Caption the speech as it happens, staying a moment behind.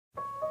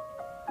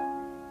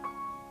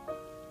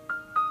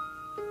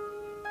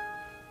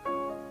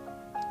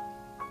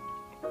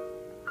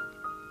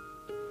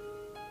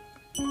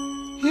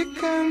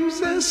comes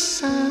the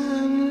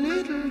sun,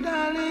 little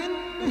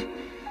darling.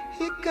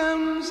 Here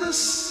comes the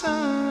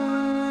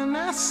sun.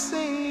 I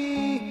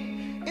say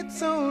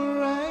it's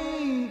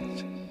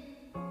alright.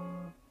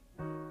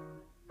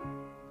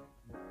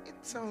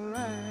 It's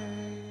alright.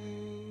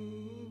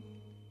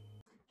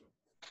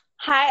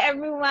 Hi,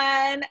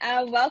 everyone.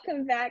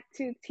 Welcome back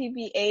to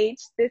TBH.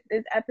 This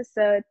is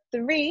episode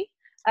 3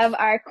 of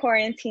our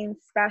quarantine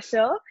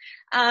special.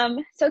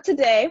 So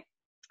today,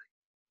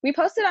 we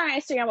posted on our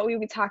Instagram what we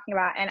would be talking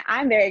about, and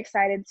I'm very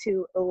excited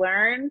to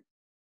learn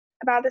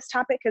about this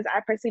topic because I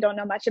personally don't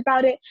know much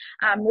about it.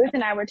 Ruth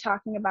and I were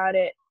talking about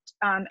it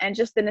and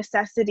just the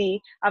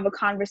necessity of a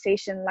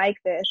conversation like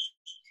this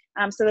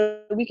so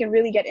that we can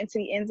really get into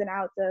the ins and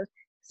outs of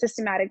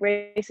systematic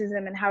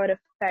racism and how it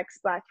affects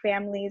Black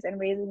families and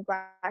raising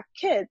Black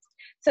kids.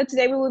 So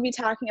today we will be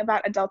talking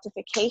about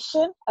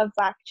adultification of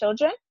Black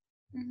children.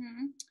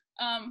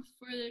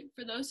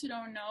 For those who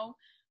don't know,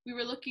 we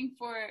were looking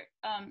for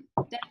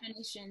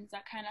definitions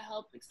that kind of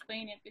help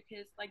explain it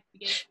because, like the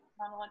gay,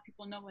 not a lot of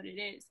people know what it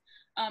is.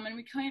 And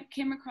we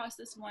came across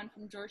this one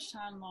from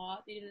Georgetown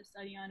Law. They did a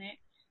study on it,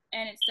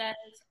 and it says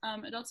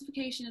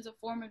adultification is a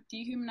form of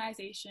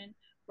dehumanization,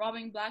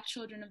 robbing Black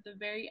children of the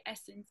very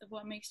essence of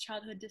what makes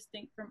childhood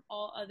distinct from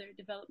all other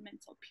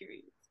developmental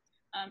periods.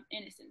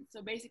 Innocence.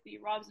 So basically,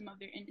 it robs them of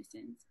their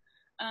innocence.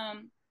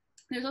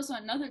 There's also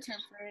another term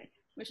for it,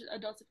 which is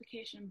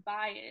adultification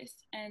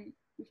bias, and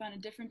we found a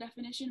different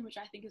definition, which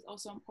I think is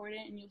also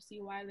important, and you'll see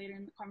why later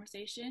in the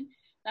conversation.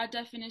 That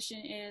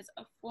definition is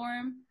a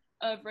form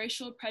of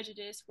racial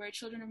prejudice where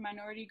children of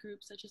minority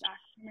groups, such as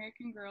African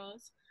American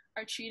girls,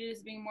 are treated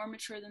as being more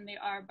mature than they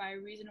are by a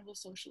reasonable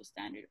social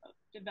standard of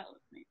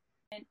development.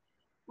 And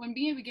when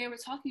being gay, we're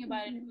talking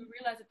about it, we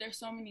realize that there's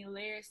so many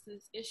layers to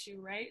this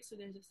issue, right? So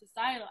there's a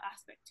societal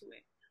aspect to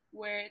it,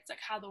 where it's like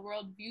how the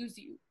world views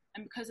you.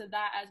 And because of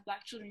that, as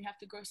Black children, you have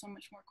to grow so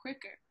much more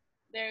quicker.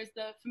 There's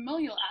the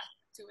familial aspect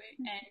to it,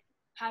 and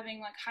having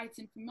like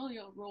heightened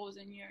familial roles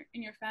in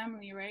your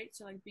family, right?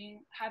 So like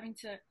having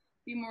to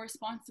be more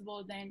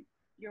responsible than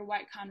your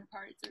white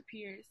counterparts or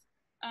peers.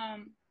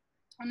 And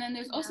then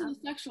there's also the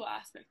sexual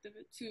aspect of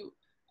it too,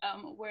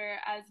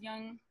 where as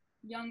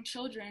young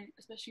children,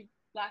 especially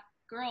Black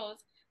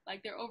girls,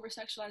 like they're over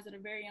sexualized at a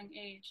very young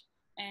age,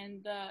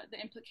 and the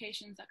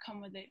implications that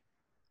come with it.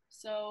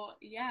 So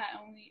yeah,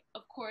 and we,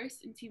 of course,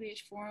 in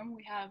TBH Forum,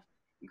 we have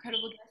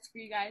incredible guests for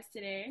you guys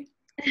today.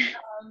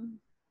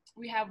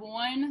 We have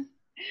one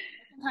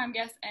time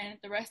guest, and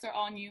the rest are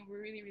all new.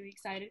 We're really, really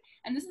excited.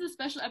 And this is a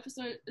special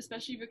episode,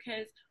 especially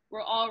because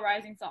we're all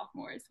rising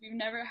sophomores. We've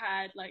never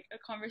had like a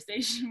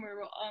conversation where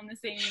we're all on the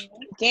same level.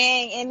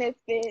 Gang in this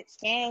bitch.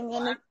 So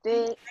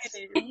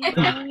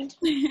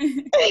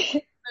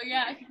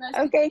yeah, if you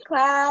guys okay,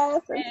 class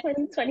of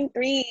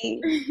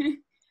 2023.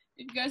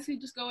 If you guys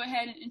could just go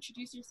ahead and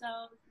introduce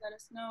yourselves, let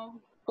us know.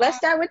 Let's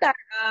start with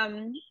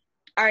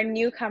our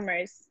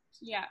newcomers.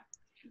 Yeah,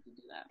 we can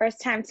do that.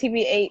 First time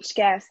TBH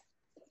guest.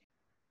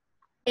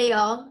 Hey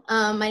y'all,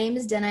 my name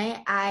is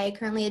Denai. I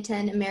currently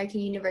attend American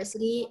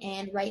University,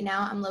 and right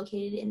now I'm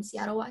located in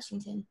Seattle,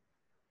 Washington.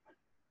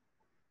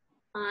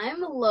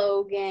 I'm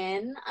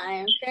Logan.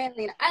 I'm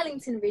currently in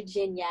Arlington,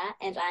 Virginia,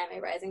 and I'm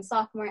a rising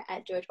sophomore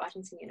at George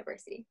Washington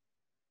University.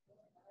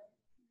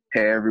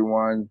 Hey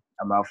everyone,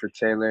 I'm Alfred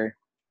Taylor.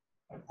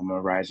 I'm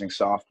a rising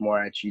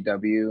sophomore at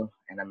GW,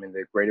 and I'm in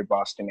the greater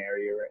Boston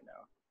area right now.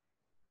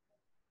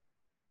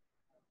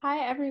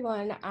 Hi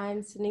everyone,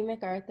 I'm Sydney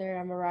MacArthur.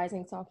 I'm a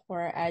rising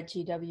sophomore at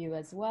GW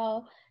as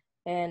well,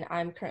 and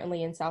I'm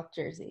currently in South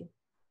Jersey.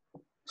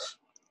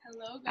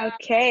 Hello, guys.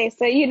 Okay,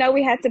 so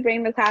we had to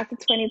bring the class of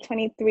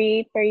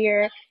 2023 for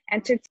your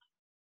entertainment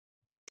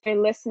for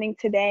listening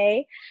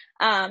today.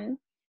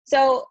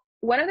 So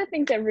one of the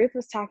things that Ruth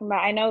was talking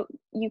about, I know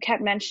you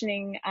kept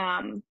mentioning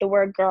the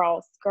word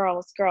girls,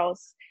 the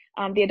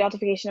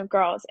adultification of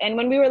girls. And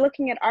when we were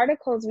looking at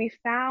articles, we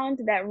found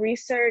that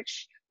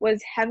research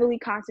was heavily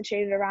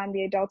concentrated around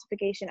the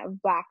adultification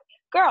of Black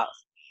girls.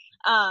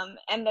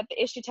 And that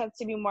the issue tends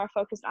to be more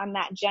focused on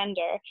that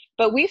gender.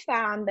 But we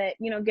found that,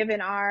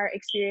 given our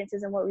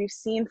experiences and what we've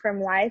seen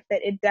from life,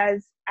 that it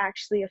does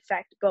actually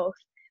affect both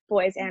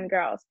boys and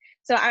girls.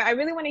 So I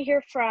really want to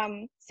hear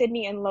from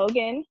Sydney and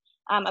Logan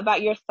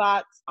about your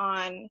thoughts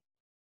on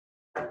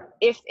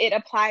if it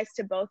applies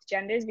to both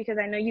genders, because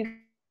I know you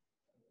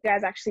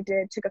guys actually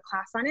took a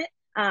class on it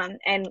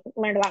and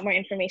learned a lot more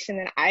information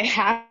than I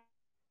have,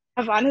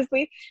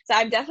 honestly. So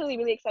I'm definitely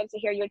really excited to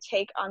hear your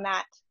take on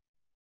that.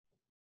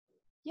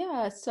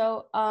 Yeah,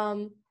 so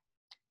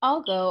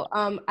I'll go.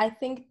 I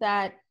think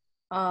that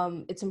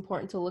it's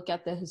important to look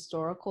at the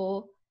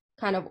historical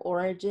kind of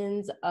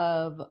origins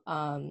of,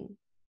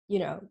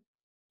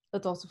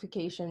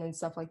 adultification and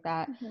stuff like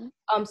that.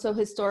 Mm-hmm. So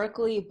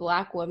historically,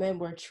 Black women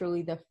were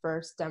truly the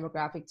first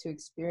demographic to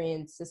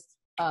experience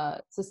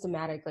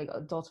systematic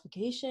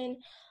adultification.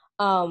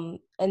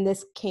 And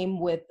this came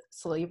with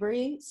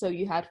slavery. So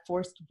you had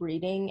forced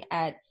breeding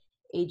at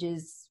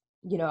ages,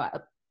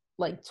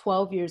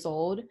 12 years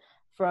old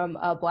from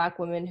Black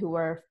women who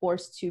were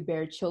forced to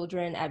bear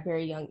children at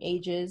very young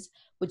ages,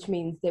 which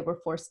means they were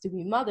forced to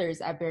be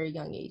mothers at very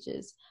young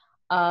ages.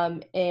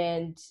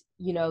 And,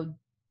 you know,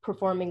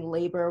 performing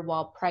labor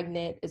while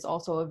pregnant is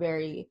also a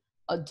very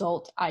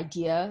adult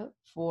idea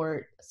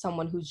for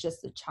someone who's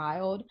just a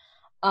child.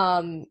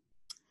 And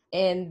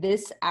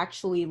this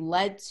actually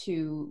led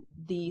to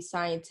the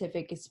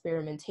scientific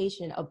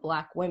experimentation of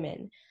Black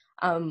women.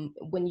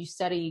 When you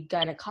study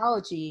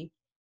gynecology,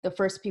 the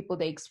first people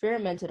they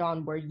experimented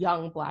on were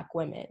young Black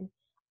women.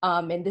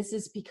 And this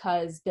is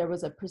because there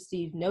was a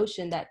perceived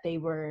notion that they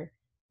were,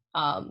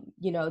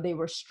 you know, they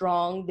were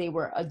strong, they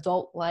were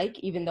adult-like,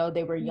 even though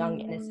they were young,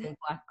 innocent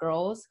Black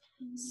girls.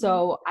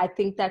 So I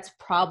think that's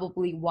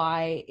probably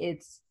why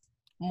it's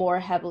more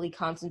heavily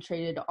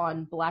concentrated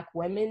on Black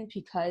women,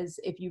 because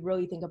if you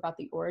really think about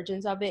the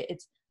origins of it,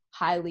 it's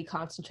highly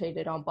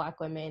concentrated on Black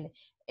women.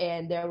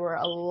 And there were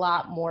a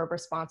lot more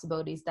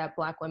responsibilities that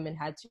Black women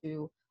had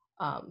to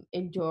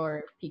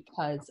endure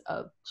because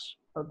of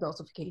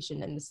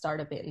adultification and the start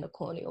of it in the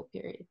colonial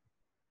period.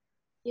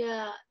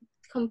 Yeah,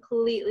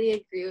 completely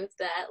agree with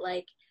that.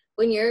 Like,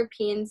 when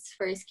Europeans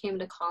first came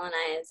to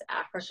colonize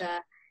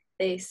Africa,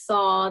 they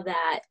saw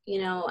that,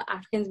 you know,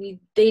 Africans,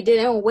 they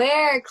didn't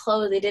wear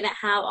clothes, they didn't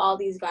have all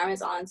these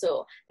garments on,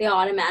 so they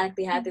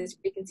automatically had this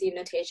preconceived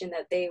notation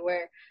that they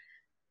were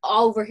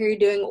all over here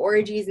doing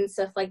orgies and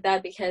stuff like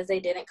that because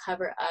they didn't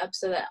cover up,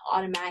 so that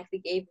automatically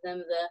gave them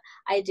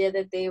the idea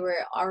that they were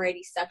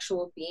already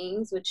sexual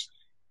beings, which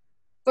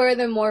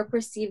furthermore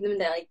perceive them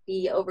to like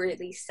be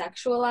overly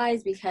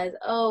sexualized because,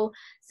 oh,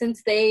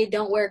 since they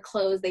don't wear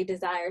clothes, they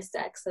desire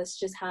sex, that's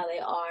just how they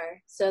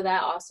are. So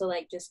that also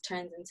like just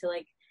turns into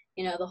like,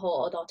 you know, the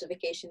whole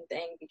adultification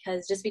thing,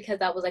 because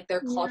that was like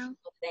their cultural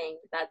thing,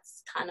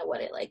 that's kind of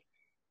what it like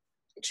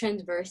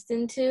transversed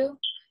into.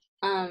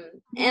 And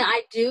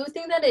I do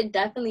think that it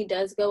definitely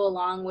does go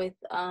along with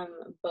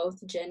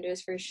both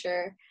genders for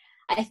sure.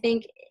 I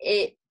think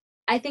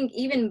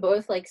even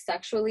both like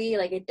sexually,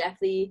 like it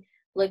definitely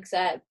looks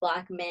at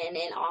Black men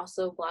and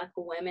also Black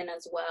women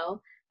as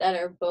well that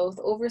are both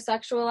over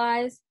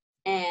sexualized.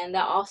 And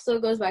that also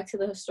goes back to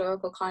the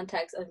historical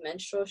context of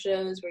minstrel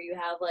shows, where you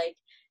have like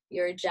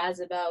your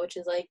Jezebel, which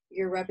is like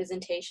your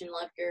representation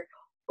of your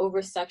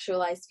over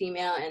sexualized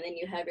female, and then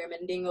you have your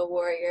Mandingo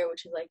warrior,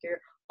 which is like your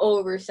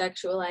over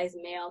sexualized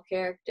male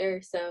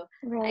character. So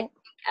I think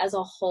as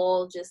a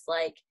whole, just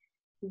like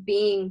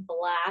being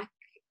Black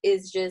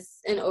is just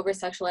an over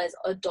sexualized,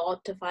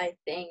 adultified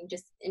thing,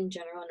 just in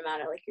general, no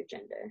matter like your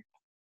gender.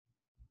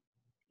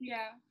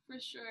 Yeah, for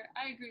sure.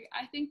 I agree.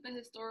 I think the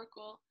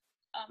historical,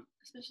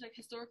 especially like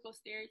historical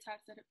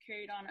stereotypes that have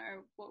carried on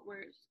are what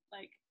we're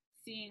like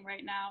seeing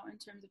right now in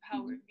terms of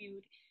how we're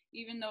viewed,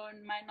 even though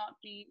it might not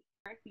be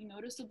directly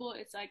noticeable.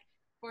 It's like,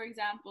 for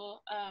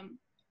example,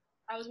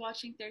 I was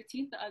watching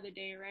 13th the other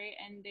day, right?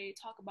 And they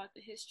talk about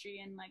the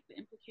history and like the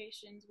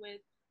implications with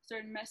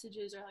certain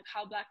messages, or like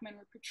how Black men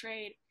were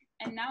portrayed.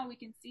 And now we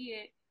can see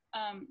it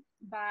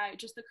by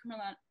just the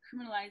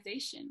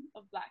criminalization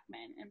of Black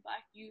men and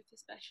Black youth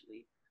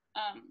especially.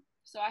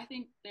 So I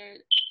think their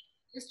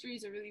history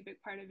is a really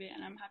big part of it,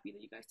 and I'm happy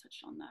that you guys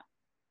touched on that.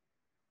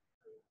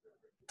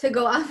 To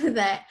go off of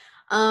that,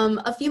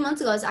 a few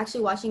months ago, I was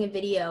actually watching a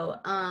video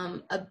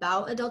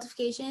about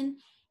adultification,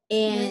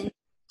 and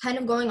kind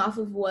of going off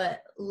of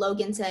what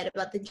Logan said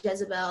about the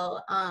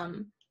Jezebel,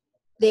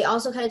 they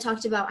also kind of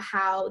talked about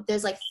how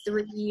there's like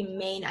 3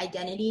 main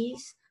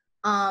identities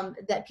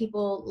that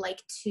people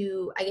like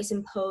to, I guess,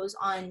 impose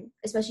on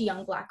especially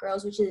young Black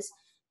girls, which is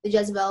the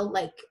Jezebel,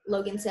 like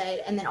Logan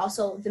said, and then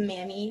also the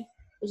mammy,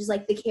 which is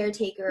like the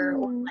caretaker,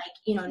 or like,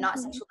 you know, not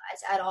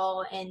sexualized at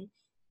all, and,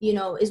 you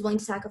know, is willing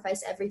to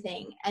sacrifice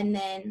everything. And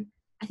then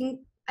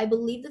I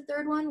believe the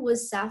third one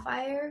was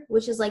Sapphire,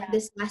 which is like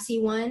this messy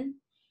one.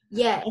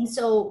 Yeah, and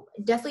so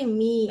definitely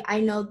me, I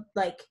know,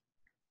 like,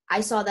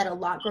 I saw that a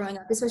lot growing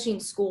up, especially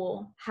in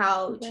school,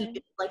 how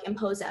teachers like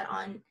impose that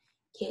on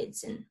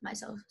kids and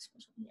myself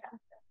especially. Yeah,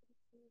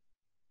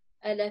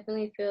 I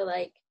definitely feel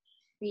like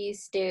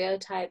these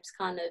stereotypes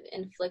kind of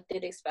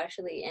inflicted,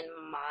 especially in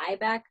my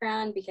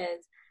background,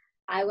 because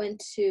I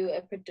went to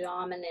a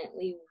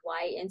predominantly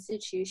white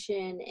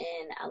institution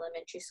in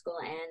elementary school,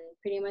 and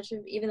pretty much,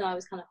 even though I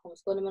was kind of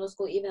homeschooled in middle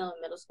school, even though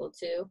in middle school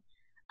too,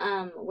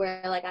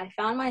 where like I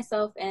found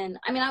myself in,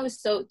 I mean, I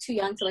was so too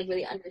young to like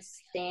really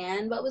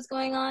understand what was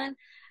going on,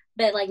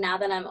 but like now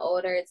that I'm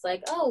older, it's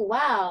like, oh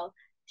wow,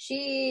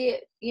 she,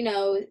 you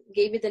know,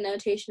 gave it the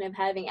notation of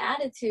having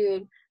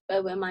attitude,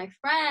 but when my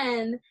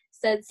friend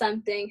said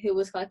something who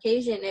was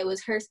Caucasian, it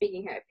was her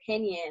speaking her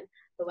opinion.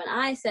 But when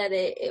I said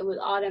it, it was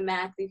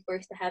automatically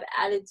forced to have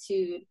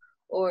attitude,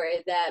 or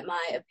that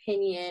my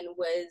opinion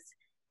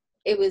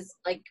was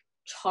like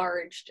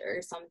charged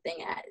or something.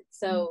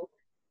 So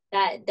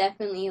that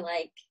definitely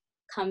like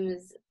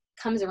comes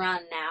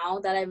around now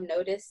that I've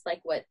noticed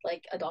like what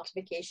like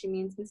adultification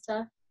means and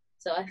stuff.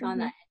 So I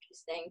found that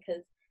interesting,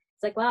 because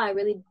it's like, wow, I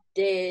really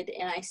did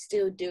and I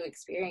still do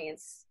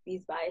experience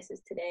these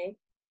biases today.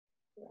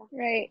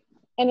 Right.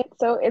 And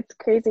it's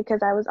crazy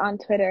because I was on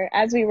Twitter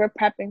as we were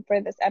prepping for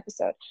this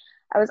episode.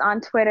 I was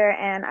on Twitter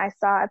and I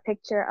saw a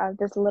picture of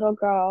this little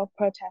girl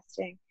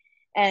protesting,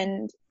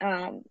 and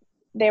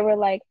they were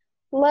like,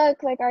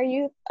 look, like our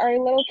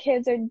little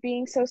kids are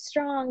being so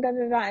strong, da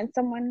da da. And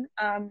someone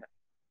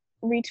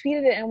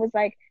retweeted it and was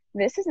like,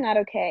 this is not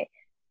okay.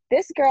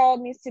 This girl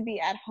needs to be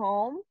at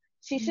home.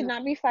 She should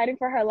not be fighting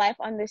for her life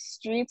on the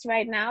streets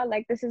right now.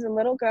 Like, this is a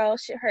little girl.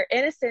 Her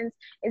innocence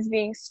is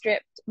being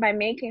stripped by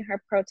making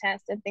her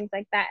protest and things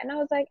like that. And I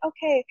was like,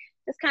 okay,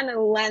 this kind of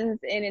lends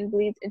in and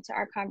bleeds into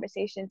our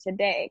conversation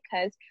today,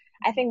 because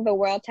I think the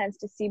world tends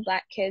to see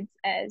Black kids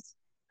as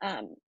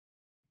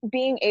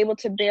being able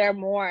to bear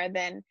more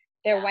than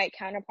their white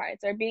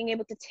counterparts, or being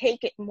able to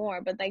take it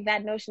more. But like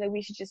that notion that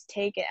we should just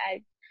take it,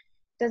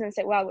 doesn't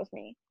sit well with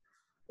me.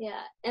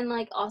 Yeah, and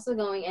like also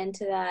going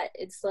into that,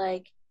 it's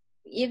like,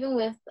 even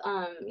with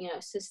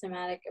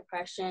systematic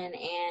oppression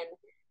and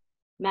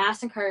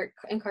mass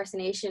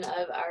incarceration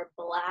of our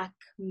Black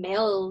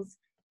males,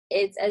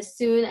 it's as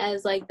soon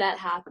as like that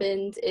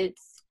happens,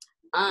 it's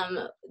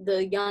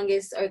the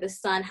youngest or the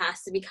son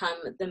has to become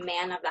the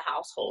man of the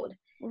household,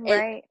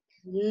 right?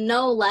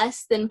 No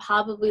less than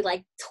probably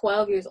like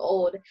 12 years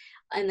old,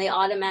 and they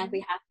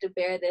automatically have to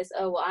bear this,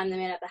 oh well, I'm the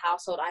man of the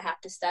household, I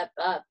have to step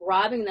up,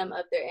 robbing them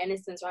of their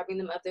innocence, robbing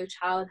them of their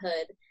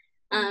childhood,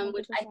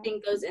 which I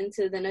think goes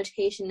into the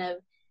notation of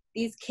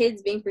these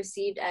kids being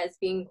perceived as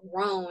being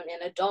grown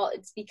and adult.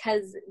 It's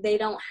because they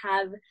don't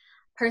have,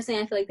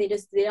 personally I feel like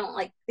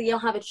they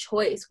don't have a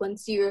choice.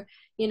 Once you're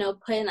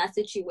put in that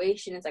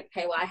situation, it's like,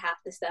 okay, well, I have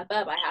to step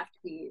up, I have to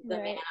be the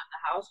man of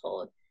the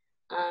household.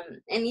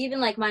 And even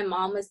like my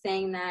mom was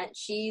saying that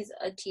she's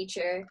a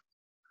teacher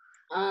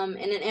in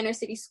an inner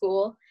city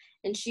school,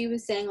 and she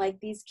was saying like,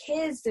 these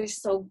kids, they're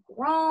so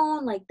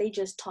grown, like they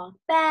just talk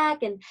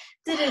back and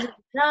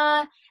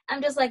da-da-da-da.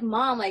 I'm just like,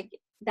 Mom, like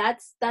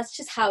that's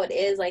just how it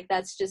is, like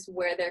that's just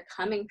where they're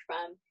coming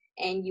from,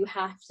 and you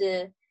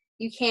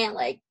can't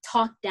like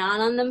talk down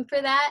on them for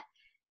that,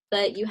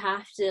 but you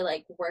have to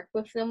like work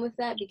with them with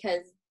that,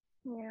 because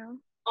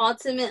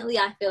ultimately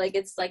I feel like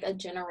it's like a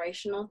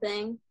generational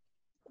thing.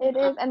 It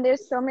is, and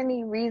there's so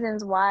many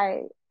reasons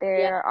why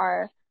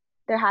there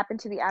happen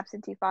to be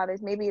absentee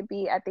fathers. Maybe it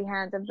be at the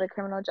hands of the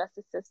criminal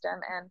justice system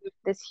and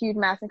this huge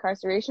mass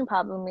incarceration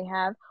problem we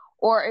have,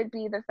 or it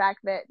be the fact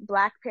that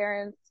Black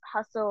parents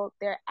hustle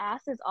their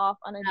asses off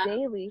on a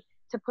daily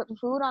to put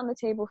food on the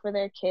table for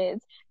their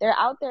kids. They're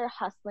out there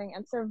hustling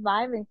and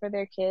surviving for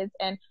their kids,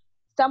 and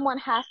someone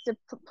has to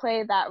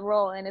play that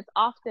role. And it's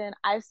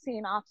I've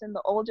seen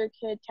the older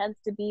kid tends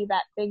to be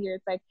that figure.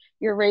 It's like,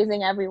 you're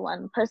raising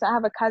everyone. I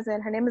have a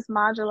cousin, her name is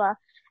Majula,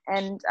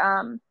 and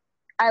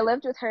I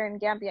lived with her in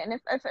Gambia, and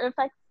it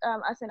affects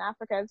us in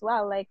Africa as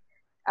well. Like,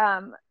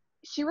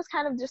 she was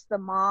kind of just the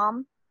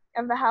mom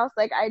of the house.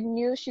 Like, I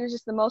knew she was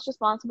just the most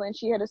responsible, and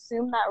she had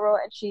assumed that role,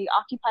 and she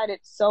occupied it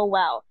so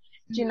well,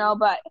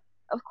 but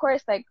of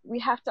course, like, we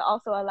have to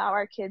also allow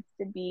our kids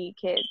to be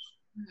kids.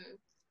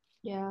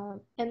 Yeah,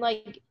 and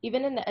like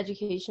even in the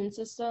education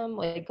system,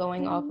 like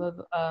going off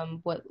of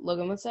what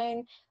Logan was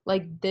saying,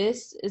 like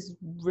this is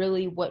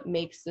really what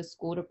makes the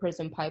school to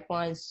prison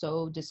pipeline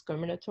so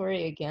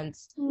discriminatory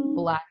against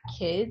Black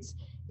kids,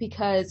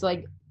 because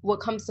like what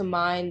comes to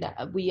mind,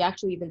 we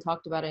actually even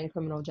talked about it in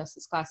criminal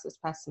justice class this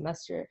past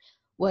semester,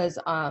 was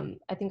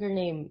I think her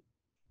name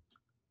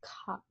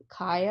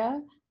Kaya.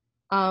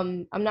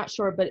 I'm not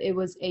sure, but it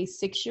was a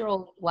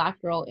 6-year-old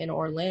Black girl in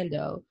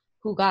Orlando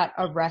who got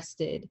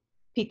arrested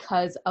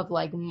because of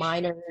like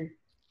minor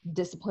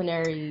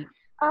disciplinary.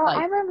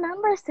 I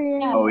remember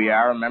seeing. Oh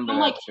yeah, I remember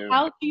that too.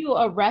 How do you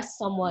arrest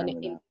someone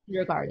in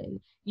kindergarten?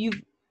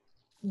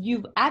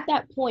 You've at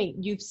that point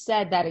you've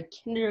said that a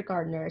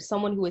kindergartner,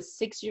 someone who is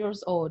 6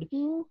 years old,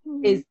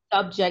 is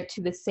subject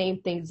to the same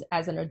things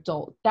as an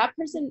adult. That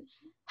person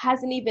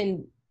hasn't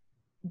even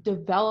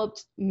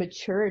developed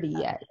maturity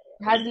yet,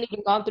 hasn't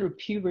even gone through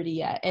puberty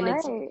yet, and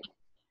it's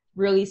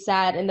really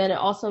sad. And then it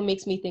also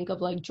makes me think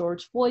of like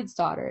George Floyd's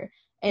daughter,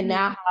 and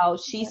now how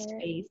she's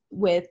faced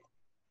with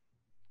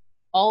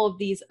all of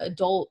these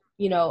adult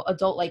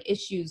like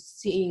issues,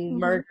 seeing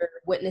murder,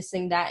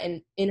 witnessing that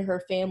in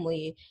her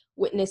family,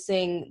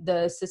 witnessing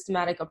the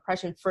systematic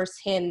oppression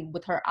firsthand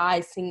with her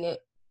eyes, seeing it,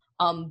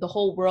 the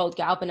whole world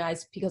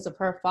galvanized because of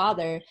her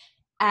father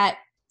at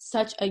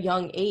such a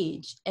young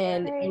age.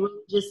 And it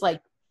really just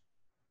like,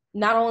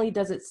 not only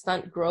does it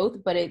stunt growth,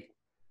 but it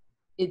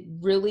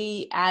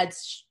really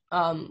adds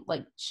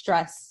like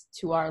stress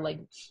to our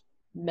like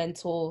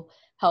mental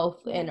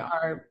health and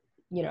our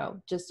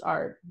just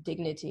our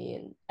dignity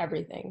and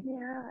everything.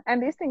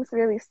 And these things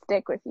really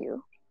stick with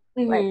you.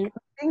 Like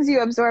things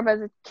you absorb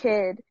as a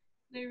kid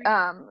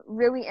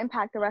really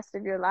impact the rest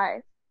of your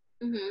life.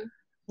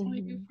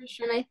 For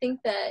sure. And I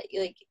think that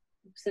like,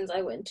 since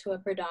I went to a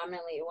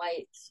predominantly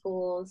white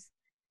schools,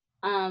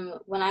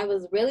 when I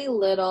was really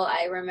little,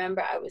 I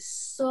remember I was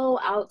so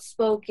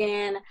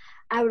outspoken.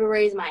 I would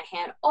raise my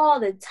hand all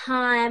the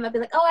time. I'd be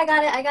like, oh, I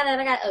got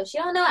it. Oh, she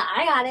don't know it.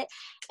 I got it.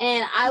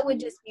 And I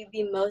would just be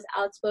the most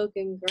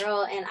outspoken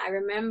girl. And I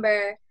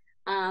remember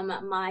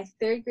my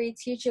third grade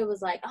teacher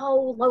was like,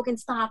 "Oh, Logan,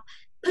 stop.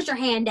 Put your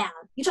hand down.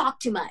 You talk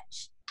too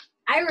much."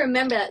 I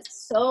remember that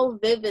so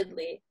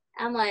vividly.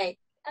 I'm like,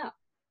 "Oh,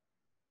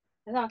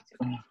 I talk too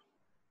much.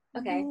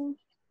 Okay."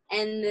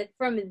 And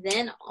from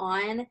then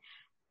on,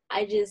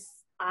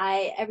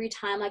 I every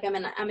time like I'm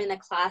in a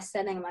class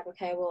setting, I'm like,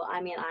 okay, well, I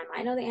mean, I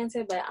might know the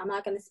answer, but I'm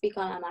not going to speak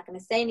on it. I'm not going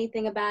to say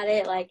anything about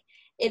it. Like,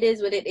 it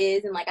is what it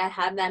is. And like, I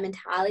have that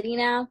mentality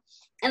now,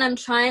 and I'm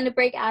trying to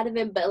break out of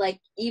it. But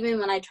like, even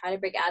when I try to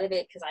break out of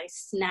it, because I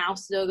now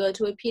still go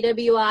to a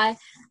PWI,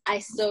 I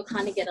still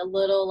kind of get a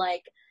little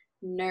like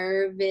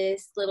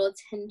nervous, little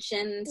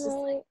tension. It's just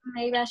like,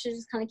 maybe I should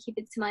just kind of keep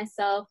it to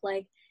myself.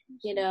 Like,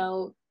 you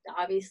know,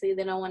 obviously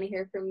they don't want to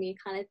hear from me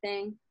kind of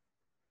thing.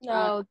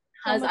 No,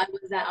 because I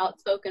was that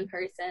outspoken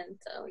person.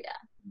 So yeah.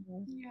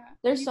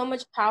 There's so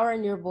much power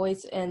in your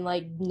voice, and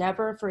like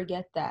never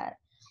forget that.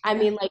 I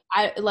mean, like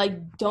I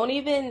like don't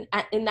even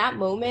in that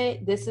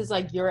moment. This is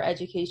like your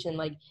education.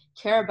 Like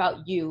care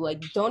about you.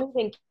 Like don't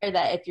even care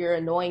that if you're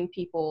annoying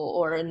people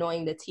or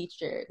annoying the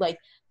teacher. Like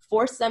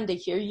force them to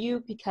hear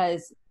you,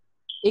 because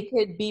it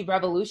could be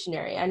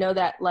revolutionary. I know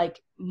that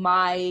like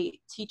my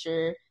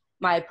teacher,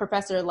 my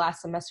professor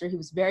last semester, he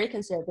was very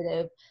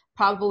conservative,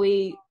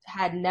 probably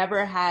had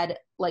never had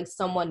like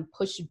someone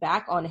push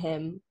back on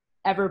him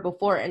ever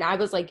before. And I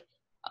was like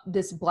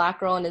this Black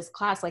girl in his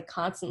class, like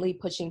constantly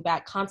pushing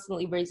back,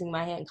 constantly raising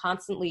my hand,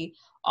 constantly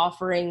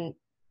offering,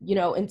 you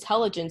know,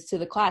 intelligence to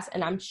the class.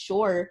 And I'm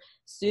sure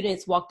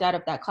students walked out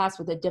of that class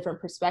with a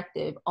different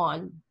perspective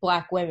on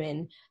Black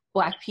women,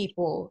 Black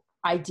people,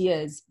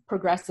 ideas,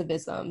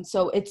 progressivism.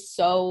 So it's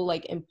so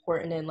like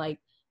important, and like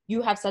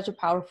you have such a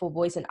powerful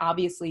voice and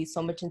obviously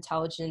so much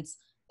intelligence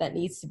that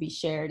needs to be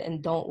shared.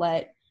 And don't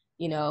let,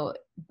 you know,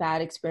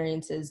 bad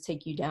experiences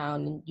take you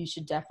down. And you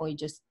should definitely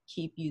just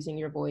keep using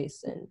your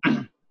voice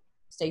and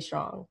stay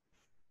strong.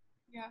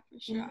 Yeah, for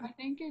sure. I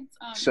think it's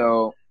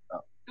so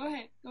go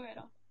ahead.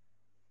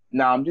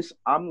 no,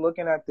 I'm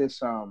looking at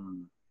this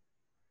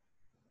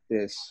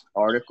this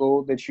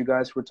article that you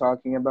guys were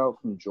talking about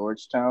from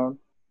Georgetown.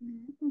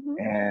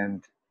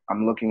 And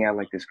I'm looking at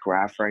like this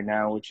graph right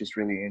now, which is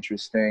really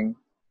interesting.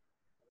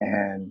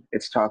 And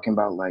it's talking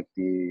about like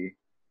the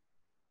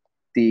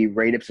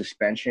rate of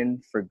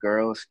suspension for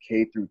girls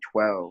K through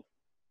 12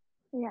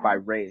 by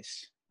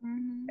race.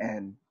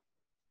 And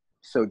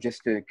so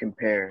just to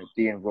compare,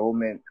 the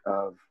enrollment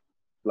of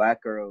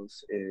Black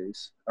girls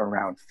is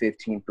around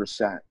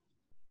 15%,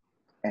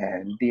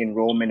 and the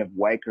enrollment of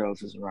white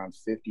girls is around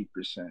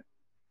 50%.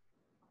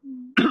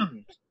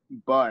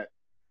 But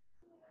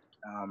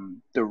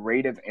the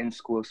rate of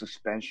in-school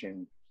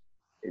suspension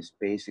is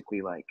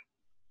basically like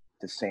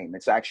the same.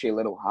 It's actually a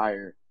little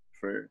higher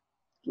for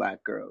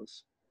Black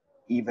girls,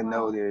 even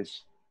though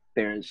there's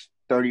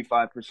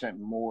 35%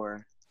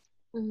 more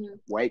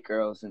white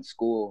girls in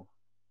school.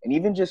 And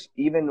even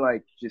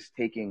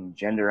taking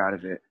gender out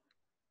of it,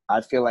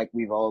 I feel like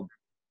we've all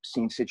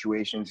seen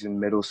situations in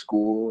middle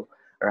school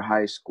or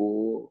high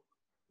school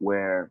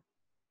where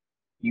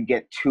you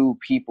get two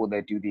people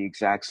that do the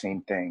exact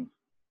same thing.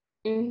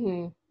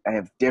 That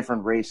have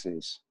different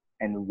races,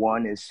 and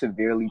one is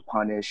severely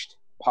punished,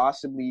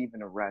 possibly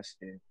even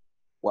arrested,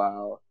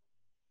 while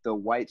the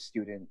white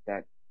student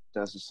that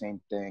does the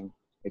same thing,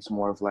 it's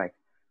more of like,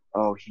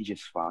 oh, he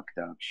just fucked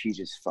up, she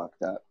just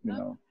fucked up, you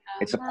know.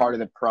 It's a part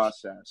of the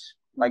process.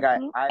 Like I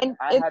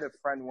had a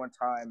friend one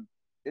time.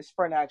 This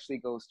friend actually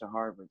goes to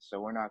Harvard, so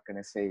we're not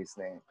gonna say his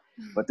name,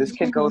 but this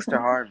kid goes to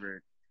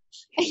Harvard.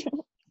 He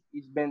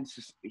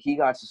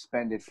got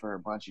suspended for a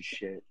bunch of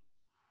shit,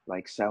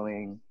 like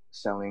selling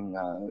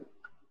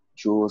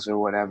jewels or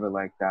whatever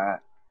like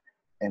that,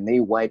 and they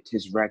wiped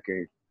his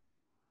record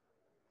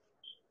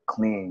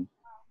clean.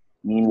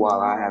 Meanwhile,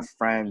 I have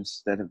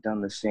friends that have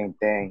done the same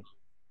thing,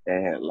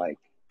 that like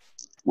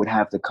would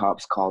have the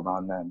cops called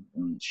on them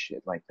and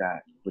shit like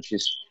that, which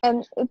is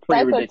and it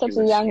pretty starts at ridiculous,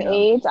 such a young you know?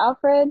 age,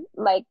 Alfred.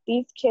 Like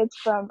these kids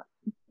from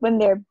when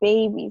they're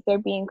babies, they're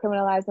being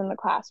criminalized in the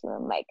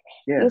classroom. Like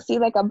you'll see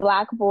like a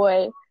Black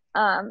boy,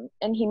 and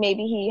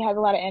he has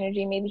a lot of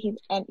energy. Maybe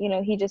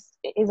he just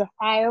is a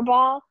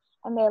fireball,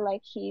 and they're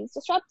like, he's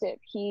disruptive,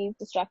 he's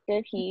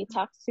destructive, he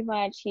talks too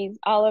much, he's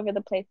all over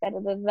the place, da da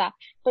da da.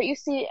 But you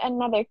see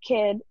another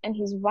kid, and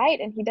he's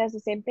white, and he does the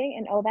same thing,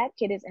 and oh, that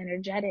kid is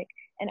energetic,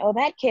 and oh,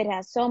 that kid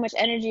has so much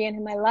energy in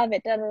him, I love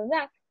it, da da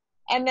da.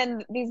 And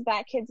then these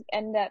Black kids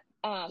end up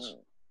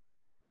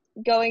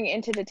going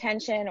into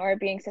detention or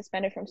being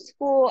suspended from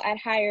school at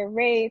higher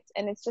rates,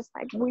 and it's just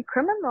like we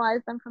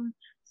criminalize them from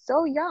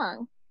so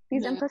young.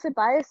 These implicit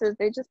biases,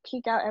 they just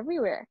peek out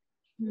everywhere.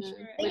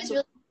 It's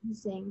really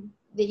interesting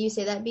that you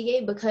say that,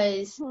 BK,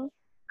 because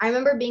I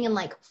remember being in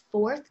like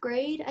 4th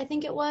grade, I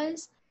think it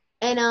was,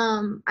 and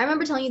I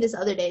remember telling you this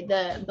other day,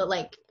 but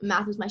like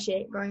math was my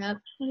shit growing up.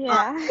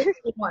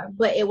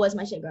 But it was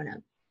my shit growing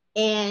up.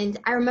 And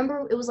I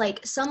remember it was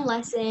like some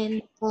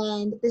lesson,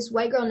 and this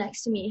white girl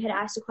next to me had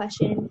asked a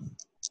question,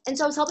 and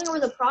so I was helping her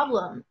with a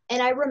problem,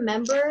 and I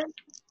remember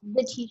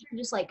the teacher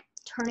just like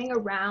turning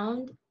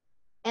around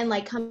and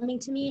like coming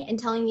to me and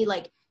telling me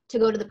like to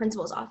go to the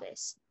principal's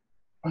office.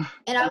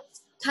 And I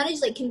was kind of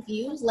just like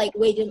confused, like,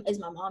 wait, is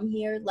my mom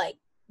here? Like,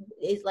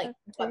 is like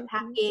a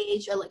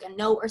package or like a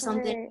note or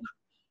something? Right.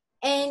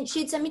 And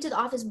she'd sent me to the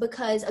office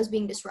because I was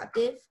being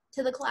disruptive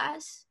to the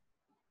class.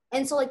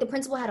 And so like the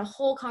principal had a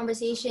whole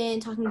conversation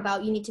talking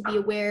about you need to be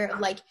aware of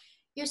like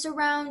your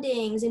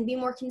surroundings and be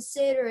more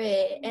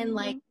considerate and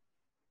like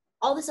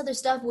all this other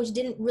stuff, which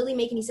didn't really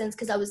make any sense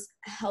because I was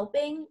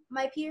helping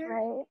my peer. Right.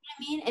 You know what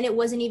I mean? And it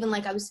wasn't even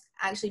like I was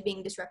actually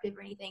being disruptive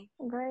or anything.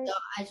 Right. So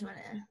I just want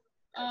to.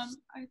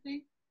 I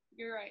think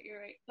you're right.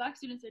 Black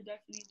students are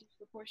definitely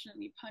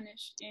disproportionately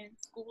punished in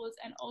schools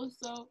and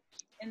also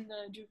in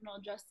the juvenile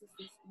justice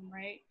system,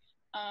 right?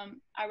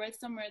 I read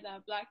somewhere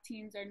that Black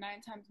teens are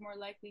 9 times more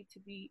likely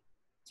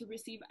to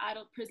receive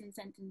adult prison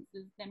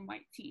sentences than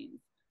white teens.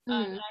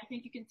 And I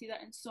think you can see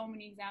that in so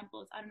many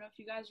examples. I don't know if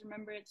you guys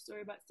remember the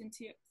story about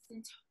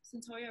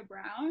Cyntoia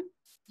Brown.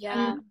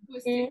 Yeah. Who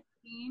was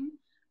 16,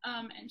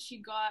 and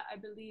she got, I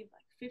believe,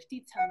 like 50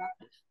 to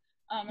life.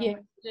 And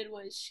what she did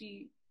was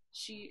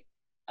she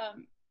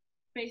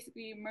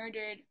basically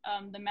murdered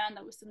the man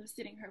that was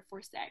soliciting her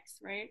for sex,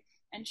 right?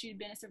 And she'd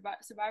been a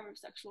survivor of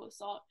sexual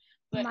assault.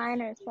 But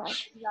minor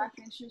sex.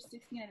 Exactly, and she was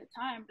 16 at the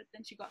time, but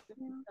then she got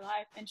 50 to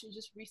life, and she was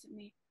just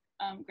recently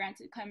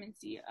granted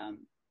clemency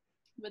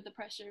with the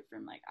pressure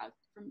from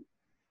from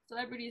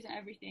celebrities and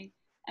everything.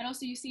 And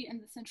also you see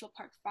in the Central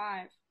Park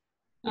 5,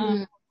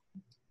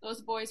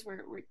 those boys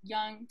were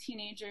young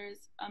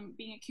teenagers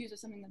being accused of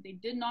something that they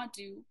did not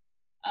do.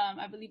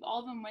 I believe all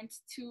of them went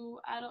to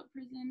adult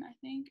prison, I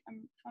think,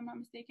 if I'm not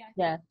mistaken. I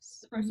think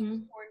the person was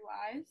Corey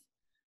Wise,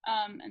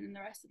 and then the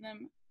rest of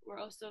them were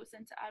also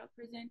sent to adult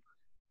prison.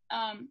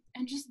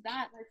 And just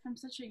that, like, from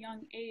such a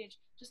young age,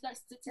 just that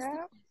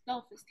statistic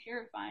itself is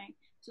terrifying.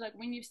 So, like,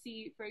 when you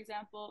see, for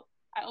example,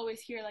 I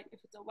always hear, like, if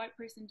it's a white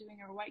person doing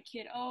it or a white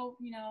kid, oh,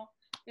 you know,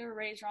 they were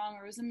raised wrong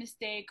or it was a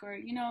mistake or,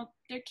 you know,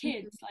 they're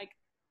kids. Like,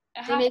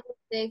 they make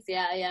mistakes.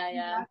 Yeah.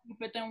 Exactly.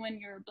 But then when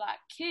you're a Black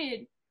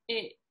kid,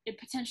 it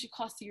potentially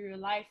costs you your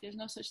life. There's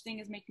no such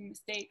thing as making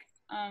mistakes.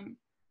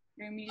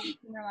 You're immediately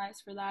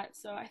penalized for that.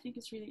 So I think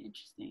it's really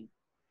interesting.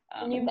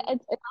 It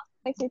also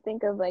makes me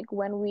think of like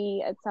when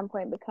we at some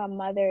point become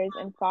mothers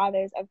and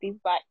fathers of these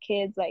Black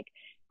kids. Like,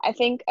 I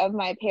think of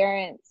my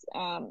parents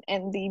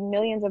and the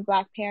millions of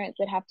Black parents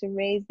that have to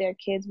raise their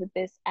kids with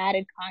this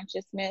added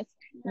consciousness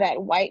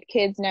that white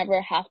kids never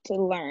have to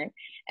learn.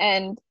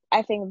 And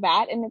I think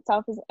that in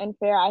itself is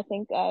unfair. I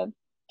think of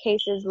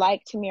cases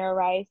like Tamir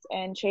Rice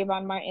and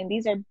Trayvon Martin.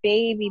 These are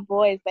baby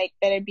boys like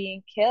that are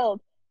being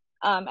killed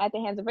at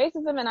the hands of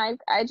racism. And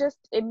I just,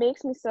 it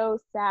makes me so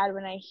sad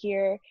when I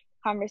hear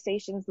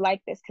conversations like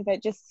this, because I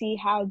just see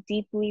how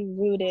deeply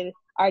rooted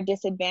our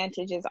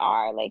disadvantages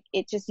are. Like,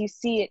 it just, you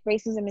see it,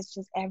 racism is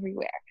just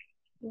everywhere.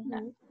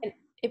 And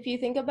if you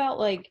think about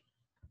like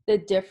the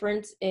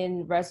difference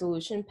in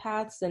resolution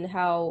paths and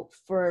how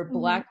for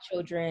Black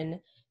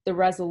children, the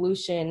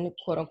resolution,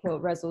 quote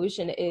unquote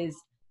resolution, is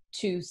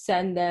to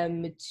send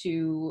them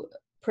to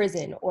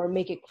prison or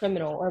make it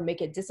criminal or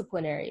make it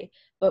disciplinary.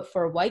 But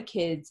for white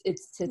kids,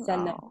 it's to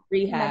send them to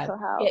rehab, mental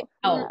health, get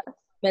help,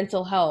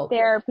 mental health,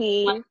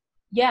 therapy.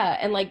 Yeah,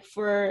 and like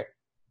for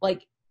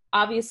like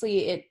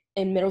obviously it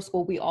in middle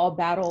school we all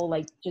battle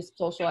like just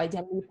social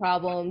identity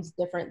problems,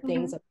 different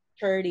things of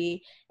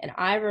maturity. And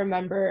I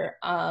remember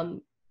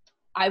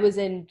I was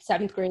in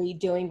 7th grade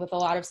dealing with a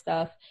lot of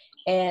stuff,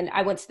 and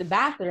I went to the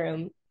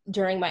bathroom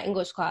during my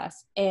English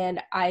class, and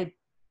I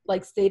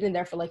like stayed in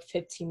there for like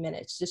 15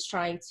 minutes just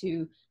trying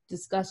to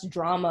discuss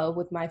drama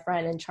with my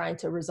friend and trying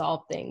to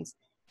resolve things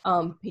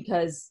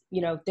because,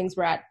 you know, things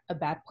were at a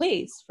bad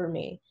place for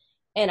me.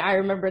 And I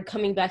remember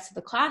coming back to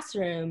the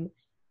classroom,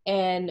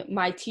 and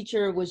my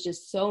teacher was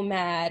just so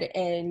mad,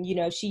 and, you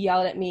know, she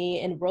yelled at me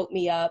and wrote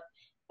me up,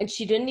 and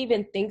she didn't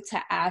even think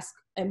to ask,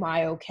 am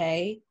I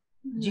okay?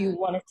 Do you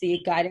want to see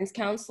a guidance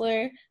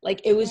counselor?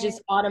 Like, it was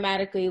just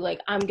automatically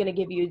like, I'm going to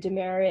give you a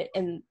demerit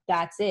and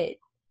that's it.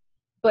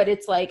 But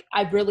it's like,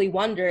 I really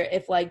wonder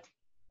if, like,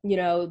 you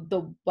know,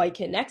 the white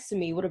kid next to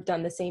me would have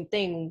done the same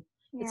thing.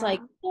 It's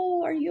like,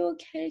 oh, are you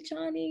okay,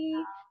 Johnny?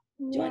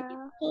 Do you want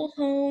to go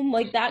home?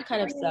 Like that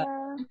kind of stuff.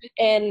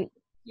 And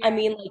I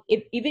mean,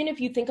 like, even if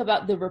you think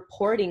about the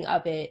reporting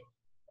of it,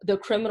 the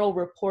criminal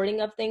reporting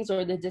of things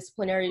or the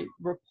disciplinary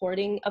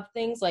reporting of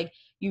things, like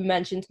you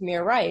mentioned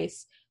Tamir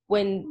Rice,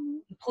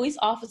 when police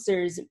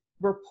officers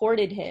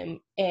reported him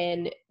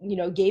and, you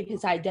know, gave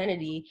his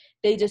identity,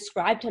 they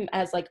described him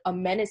as like a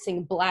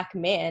menacing Black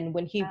man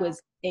when he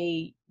was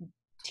a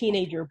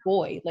teenager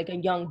boy, like a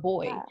young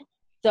boy.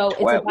 So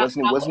it's Wait,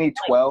 wasn't he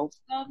 12?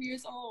 12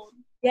 years old.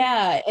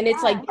 Yeah, and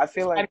it's like, I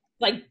feel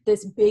like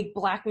this big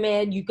Black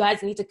man, you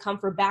guys need to come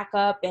for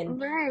backup,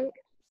 and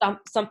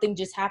something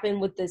just happened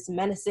with this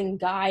menacing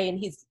guy, and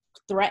he's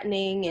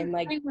threatening, and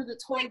like with a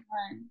toy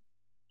gun,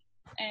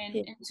 and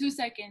in 2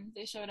 seconds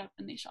they showed up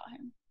and they shot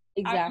him.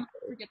 Exactly. I never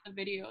forget the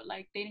video.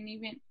 Like, they didn't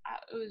even.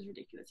 It was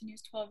ridiculous, and he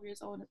was 12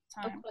 years old at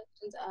the time.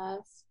 Questions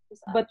asked.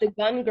 But the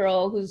gun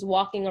girl who's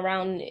walking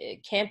around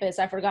campus,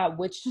 I forgot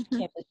which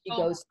campus she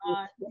goes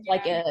to,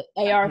 like a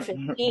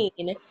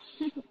AR-15.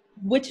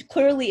 which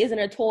clearly isn't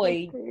a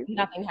toy, That's crazy.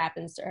 nothing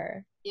happens to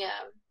her.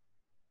 Yeah.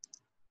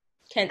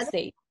 Kent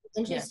State.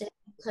 Interesting,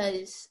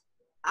 because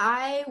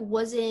I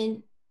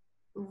wasn't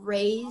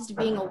raised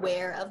being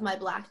aware of my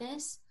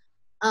blackness.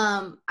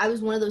 I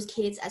was one of those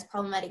kids, as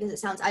problematic as it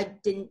sounds, I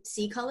didn't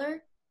see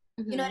color.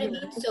 You know what I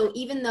mean? So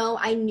even though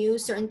I knew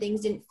certain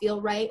things didn't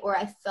feel right, or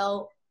I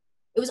felt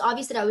it was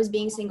obvious that I was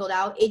being singled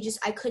out,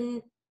 I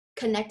couldn't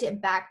connect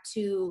it back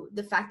to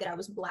the fact that I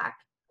was black.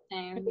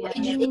 Same.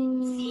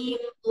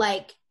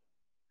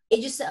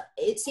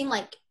 It seemed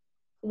like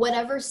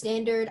whatever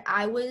standard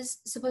I was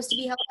supposed to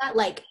be held at,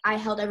 like I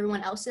held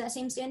everyone else to that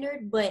same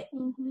standard, but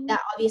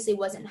that obviously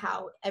wasn't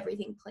how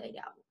everything played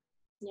out.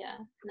 Yeah,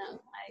 no,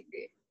 I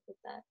agree with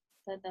that.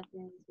 That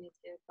definitely was me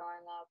too.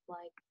 Growing up,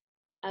 like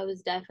I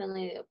was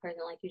definitely a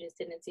person like you just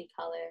didn't see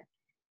color,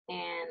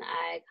 and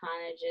I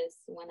kind of just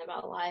went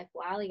about life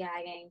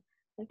lollygagging,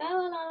 like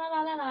oh la la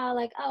la la la,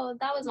 like oh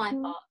that was my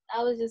fault.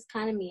 That was just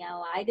kind of me.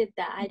 Oh I did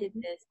that. I did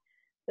this.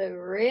 But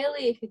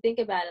really, if you think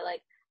about it,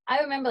 like I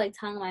remember like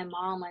telling my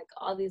mom like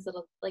all these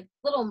little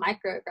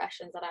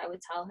microaggressions that I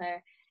would tell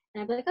her,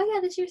 and I'd be like, oh yeah,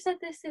 did you said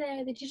this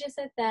today? Did you just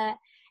said that?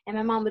 And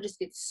my mom would just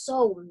get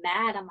so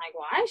mad. I'm like,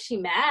 why is she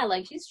mad?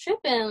 Like, she's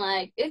tripping.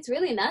 Like, it's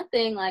really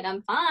nothing. Like,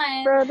 I'm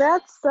fine. Bro,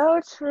 that's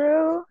so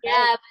true.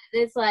 Yeah,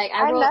 but it's like,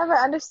 I never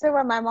understood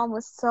why my mom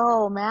was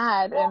so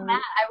mad. I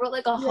wrote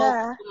like a whole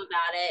poem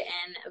about it,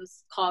 and it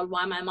was called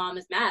Why My Mom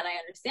Is Mad. I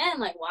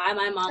understand, like, why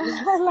my mom is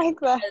mad. I like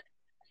that.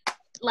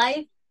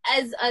 Life,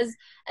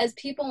 as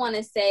people want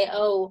to say,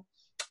 oh,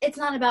 it's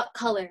not about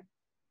color.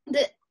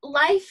 The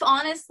life,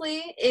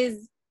 honestly,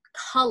 is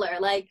color.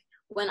 Like,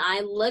 when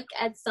I look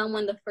at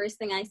someone, the first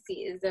thing I see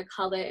is their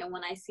color. And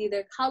when I see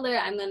their color,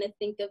 I'm going to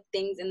think of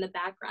things in the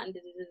background.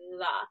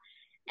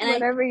 And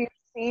whatever you've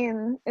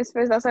seen,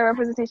 that's why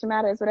representation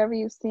matters. Whatever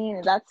you've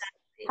seen, that's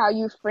how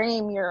you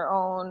frame your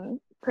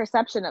own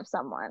perception of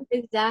someone.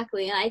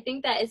 Exactly. And I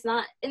think that it's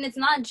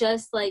not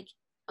just like,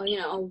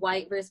 a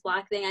white versus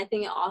black thing. I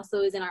think it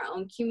also is in our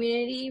own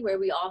community where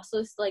we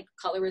also like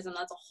colorism.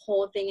 That's a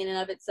whole thing in and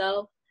of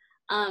itself.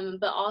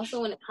 But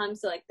also when it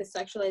comes to like the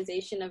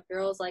sexualization of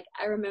girls, like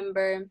I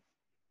remember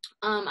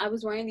I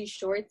was wearing these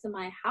shorts in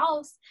my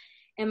house,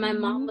 and my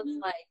mom was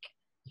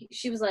like,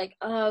 she was like,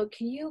 oh,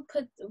 can you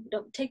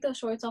take those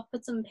shorts off,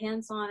 put some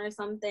pants on or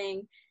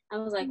something? I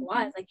was like,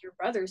 why? It's like, your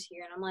brother's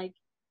here. And I'm like,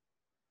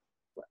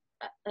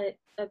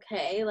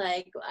 okay,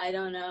 like I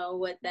don't know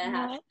what that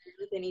has to do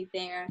with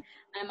anything. Or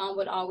my mom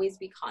would always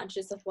be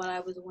conscious of what I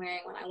was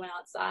wearing when I went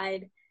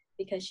outside,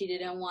 because she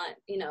didn't want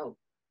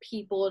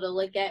people to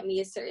look at me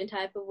a certain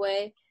type of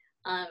way,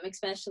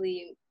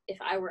 especially if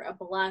I were a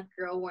black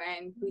girl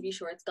wearing booty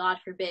shorts, God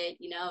forbid.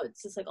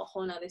 It's just like a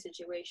whole nother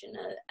situation,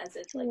 as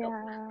if like a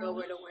black girl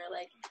were to wear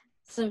like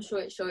some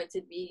short shorts,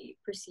 it'd be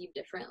perceived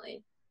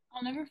differently.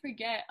 I'll never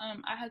forget,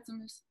 I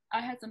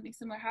had something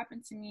similar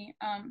happen to me.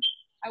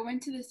 I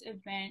went to this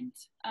event,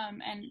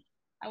 and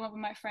I went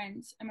with my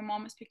friends, and my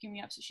mom was picking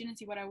me up, so she didn't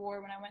see what I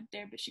wore when I went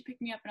there, but she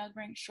picked me up, and I was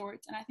wearing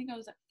shorts, and I think I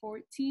was like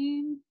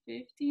 14,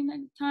 15 at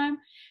the time,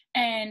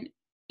 and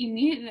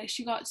immediately like,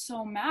 she got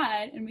so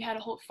mad, and we had a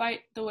whole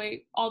fight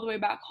all the way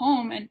back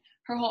home, and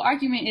her whole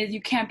argument is,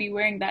 you can't be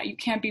wearing that, you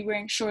can't be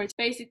wearing shorts.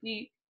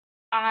 Basically,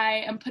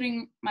 I am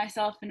putting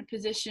myself in a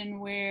position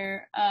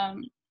where,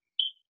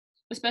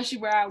 especially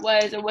where I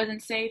was, it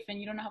wasn't safe, and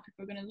you don't know how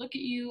people are going to look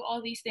at you, all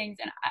these things.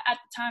 And at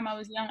the time I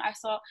was young,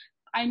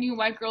 I knew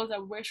white girls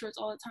that wear shorts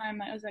all the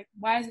time. I was like,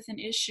 why is this an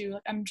issue?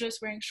 Like, I'm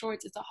just wearing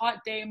shorts. It's a hot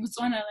day in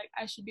Botswana. Like,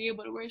 I should be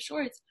able to wear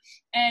shorts.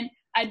 And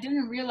I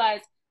didn't realize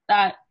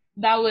that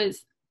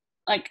was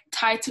like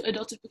tied to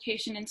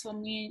adultification until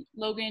me,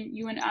 Logan,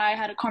 you and I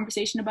had a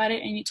conversation about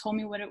it, and you told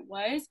me what it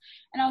was.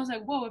 And I was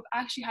like, whoa, I've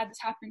actually had this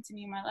happen to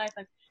me in my life.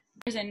 Like,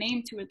 there's a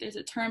name to it. There's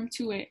a term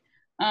to it.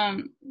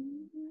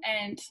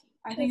 And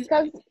I think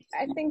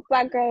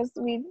black girls,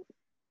 the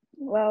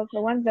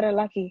ones that are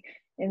lucky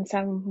in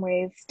some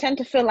ways tend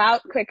to fill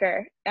out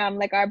quicker.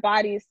 Like our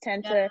bodies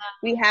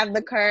we have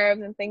the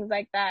curves and things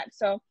like that.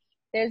 So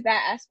there's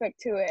that aspect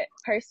to it.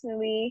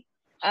 Personally,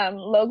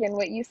 Logan,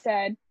 what you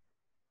said,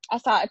 I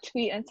saw a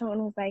tweet and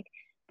someone was like,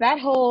 that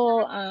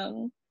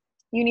whole,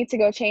 you need to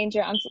go change,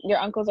 your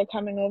uncles are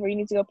coming over, you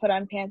need to go put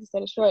on pants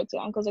instead of shorts,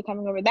 your uncles are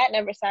coming over, that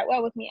never sat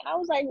well with me. And I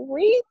was like,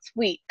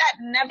 retweet, that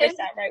never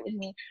sat right with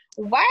me.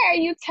 Why are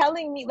you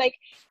telling me? Like,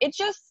 it's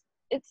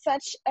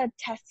such a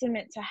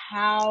testament to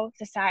how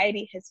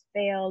society has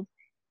failed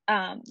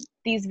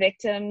these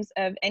victims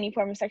of any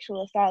form of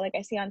sexual assault. Like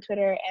I see on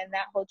Twitter, and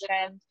that whole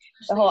trend,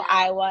 the whole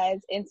I was,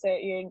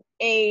 insert your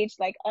age,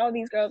 like all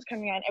these girls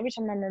coming on. Every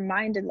time I'm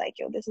reminded, like,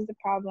 yo, this is a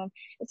problem.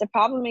 It's a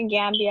problem in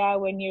Gambia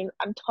when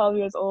I'm 12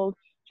 years old.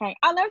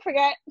 I'll never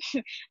forget.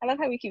 I love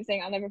how we keep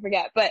saying I'll never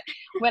forget. But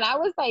when I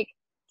was like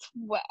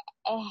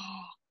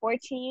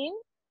 14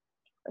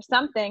 or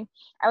something,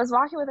 I was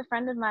walking with a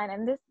friend of mine,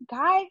 and this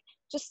guy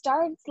just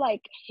starts like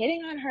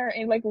hitting on her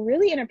and like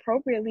really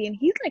inappropriately, and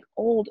he's like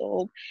old.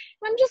 And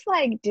I'm just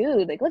like,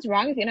 dude, like, what's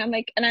wrong with you? And I'm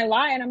like, and I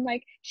lie, and I'm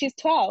like, she's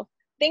 12,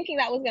 thinking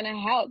that was gonna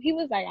help. He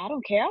was like, I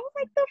don't care. I was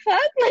like, the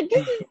fuck? Like,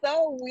 this is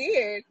so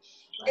weird.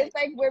 it's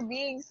like we're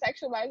being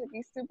sexualized at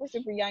these super,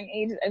 super young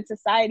ages, and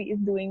society is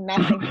doing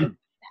nothing to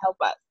help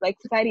us. Like,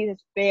 society has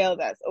failed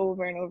us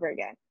over and over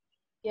again.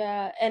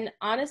 Yeah, and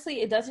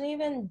honestly, it doesn't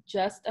even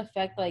just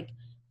affect like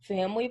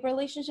family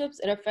relationships.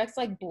 It affects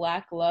like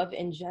Black love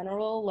in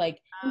general, like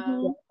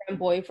girlfriend,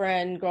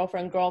 boyfriend,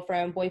 girlfriend,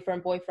 girlfriend,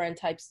 boyfriend, boyfriend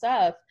type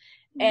stuff.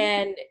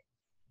 And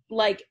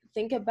like,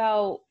 think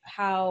about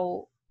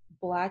how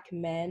Black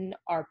men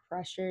are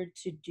pressured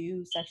to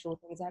do sexual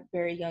things at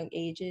very young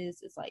ages.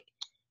 It's like,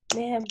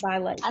 man, by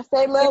like, I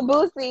say Lil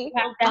Boosie, you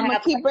have to I'm gonna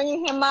have, keep like,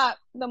 bringing him up.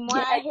 The more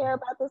yeah, I hear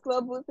about this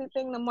Lil Boosie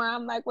thing, the more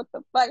I'm like, what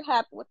the fuck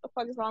happened? What the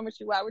fuck is wrong with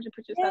you? Why would you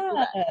put yourself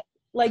through that?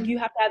 like you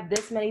have to have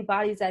this many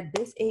bodies at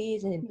this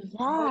age, and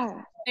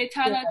Yeah. They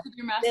tie that to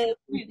your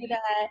masculinity.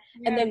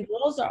 And then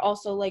girls are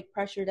also like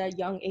pressured at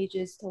young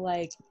ages to,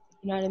 like,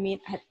 you know what I mean?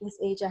 At this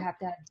age, I have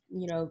to have,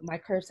 you know, my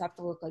curves have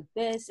to look like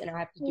this, and I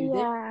have to do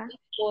this,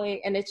 boy.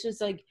 And it's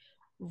just like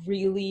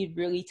really,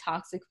 really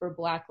toxic for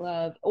Black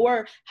love.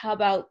 Or how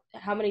about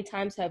how many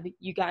times have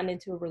you gotten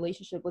into a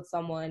relationship with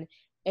someone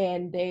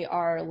and they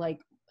are like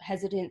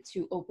hesitant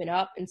to open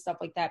up and stuff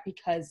like that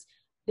because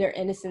their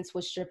innocence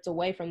was stripped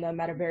away from them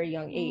at a very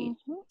young age.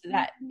 So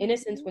that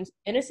innocence, when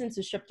innocence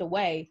is stripped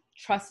away,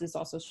 trust is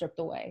also stripped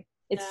away.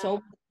 It's so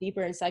much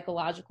deeper and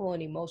psychological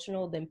and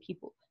emotional than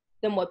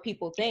what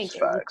people think.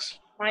 And you're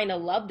trying to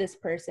love this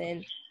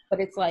person, but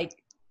it's like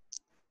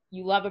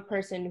you love a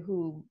person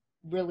who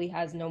really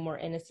has no more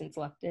innocence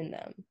left in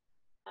them.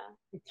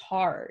 It's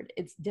hard,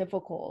 it's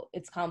difficult,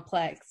 it's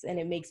complex, and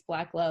it makes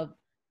Black love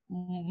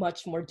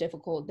much more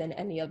difficult than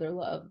any other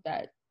love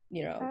that,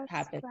 you know,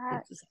 happens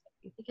in society.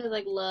 Because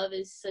like love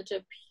is such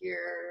a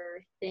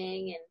pure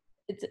thing,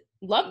 and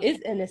love is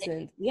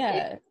innocent.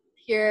 Yeah,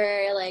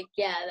 pure. Like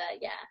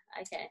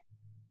okay.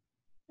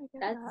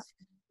 That's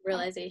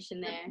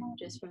realization there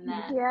just from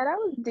that. Yeah, that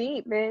was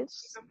deep, bitch.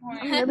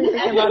 I'm really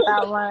thinking about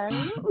that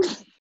one.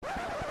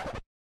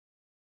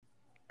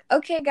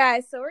 Okay,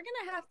 guys, so we're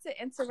gonna have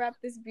to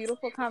interrupt this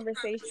beautiful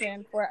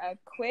conversation for a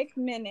quick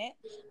minute.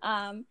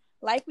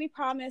 Like we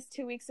promised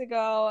 2 weeks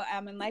ago,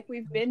 and like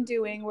we've been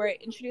doing, we're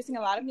introducing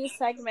a lot of new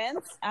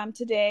segments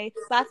today.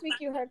 Last week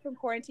you heard from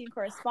Quarantine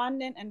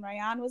Correspondent, and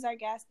Ryan was our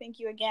guest. Thank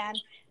you again.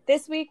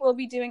 This week we'll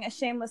be doing a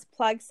shameless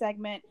plug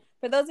segment.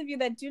 For those of you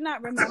that do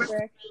not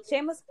remember,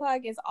 shameless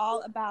plug is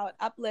all about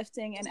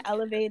uplifting and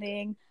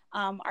elevating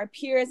our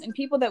peers and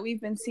people that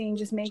we've been seeing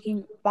just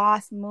making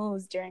boss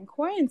moves during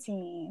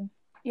quarantine.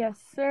 Yes,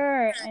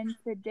 sir. And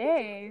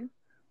today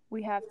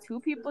we have two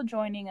people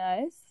joining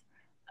us.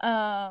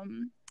 I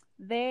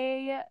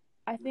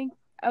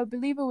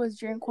believe it was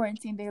during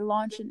quarantine, they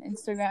launched an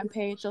Instagram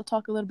page. They'll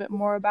talk a little bit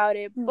more about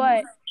it,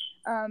 but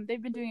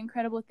they've been doing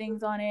incredible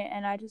things on it,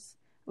 and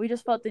we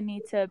just felt the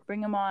need to bring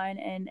them on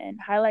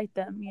and highlight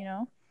them, you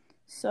know.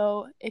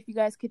 So if you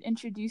guys could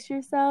introduce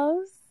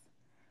yourselves,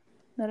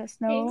 let us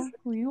know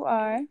who you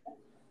are.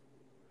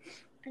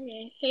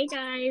 Okay, hey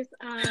guys,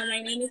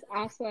 my name is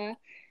Asa.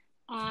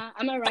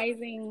 I'm a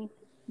rising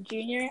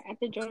junior at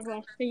the George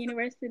Washington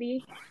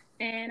University,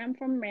 and I'm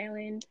from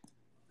Maryland.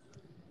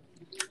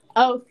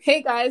 Oh,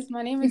 hey guys,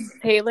 my name is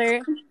Taylor,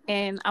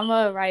 and I'm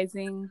a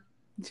rising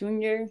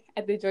junior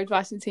at the George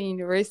Washington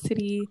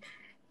University,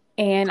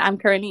 and I'm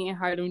currently in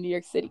Harlem, New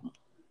York City.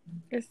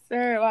 Yes,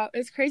 sir. Wow,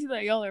 it's crazy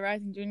that y'all are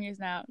rising juniors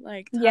now.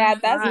 Like, yeah,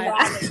 that's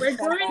wild. We're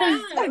growing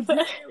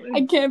up.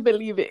 I can't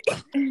believe it.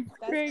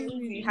 That's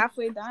crazy.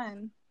 Halfway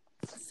done.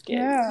 Scary.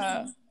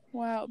 Yeah.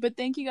 Wow. But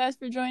thank you guys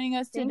for joining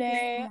us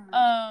today.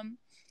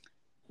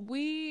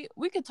 We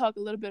could talk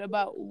a little bit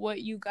about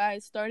what you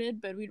guys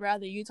started, but we'd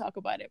rather you talk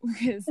about it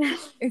because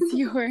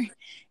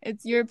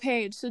it's your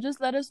page. So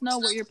just let us know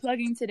what you're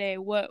plugging today,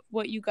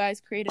 what you guys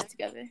created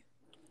together.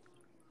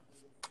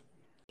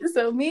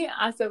 So me and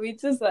Asa, we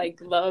just like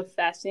love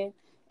fashion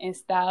and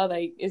style.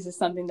 Like, it's just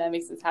something that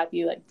makes us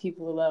happy. Like,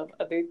 people love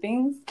other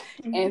things.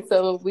 And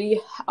so we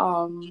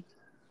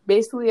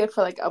basically,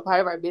 for like a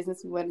part of our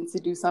business, we wanted to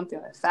do something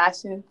with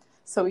fashion.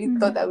 So we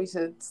thought that we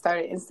should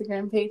start an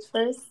Instagram page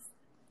first.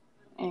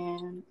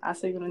 And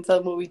Asa, you want to tell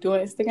them what we do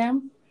on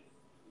Instagram?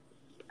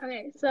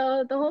 Okay,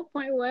 so the whole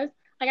point was,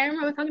 like, I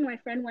remember talking to my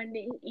friend one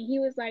day, and he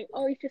was like,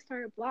 oh, you should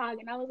start a blog.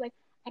 And I was like,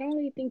 I don't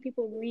really think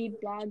people read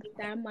blogs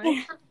that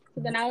much.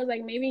 So then I was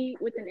like, maybe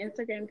with an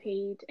Instagram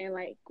page, and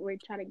like we're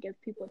trying to give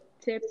people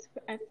tips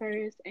at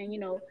first, and, you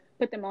know,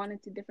 put them on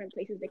into different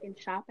places they can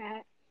shop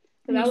at.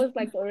 So that was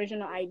like the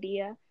original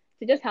idea,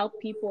 to just help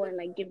people and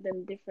like give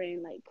them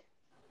different like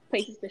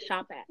places to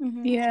shop at.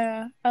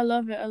 Yeah, I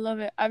love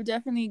it. I've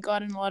definitely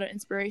gotten a lot of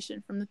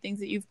inspiration from the things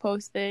that you've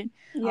posted.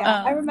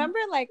 Yeah, I remember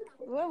like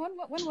when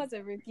was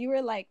it, Ruth? You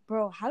were like,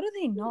 bro, how do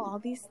they know all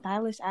these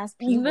stylish ass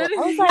people? I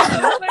was like,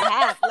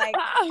 like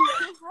how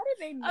do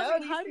they know?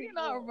 Like, how do you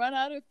not run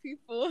out of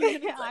people?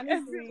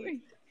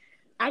 Honestly.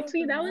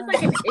 Actually, that was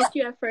like an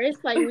issue at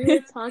first. Like, we were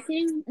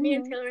talking, me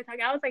and Taylor were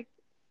talking. I was like,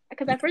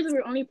 because at first we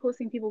were only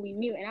posting people we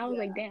knew, and I was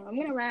like, damn, I'm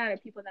gonna run out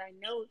of people that I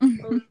know.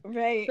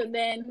 Right. So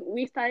then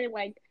we started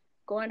like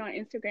going on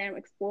Instagram,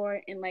 explore,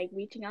 and like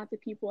reaching out to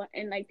people,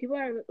 and like people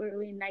are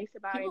really nice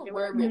about it. People They were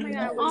were like, oh really my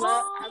god, nice.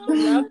 I would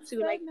love to. so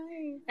Like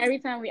nice. every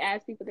time we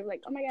ask people, they're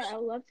like, oh my god, I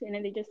would love to, and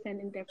then they just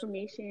send in the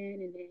information,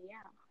 and then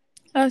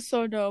That's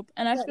so dope.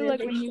 And I But feel then like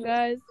they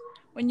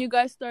when you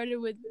guys started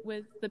with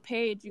the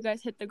page, you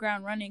guys hit the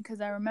ground running,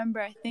 because I remember,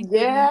 I think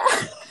Yeah.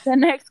 the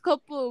next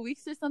couple of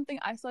weeks or something,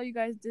 I saw you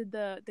guys did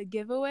the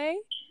giveaway,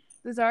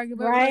 the Zara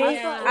giveaway. Right?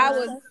 Yeah. I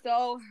was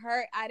so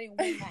hurt I didn't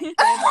win that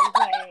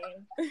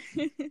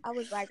giveaway. I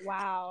was like,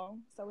 wow.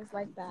 So it's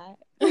like that.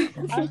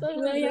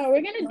 Well, yeah,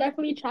 we're gonna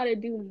definitely try to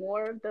do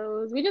more of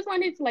those. We just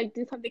wanted to like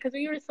do something because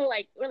we were so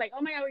like we're like,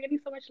 oh my god, we're getting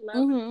so much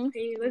love.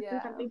 Hey, let's do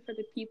something for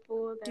the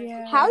people. I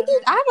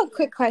have a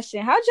quick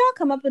question. How'd y'all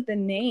come up with the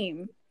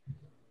name?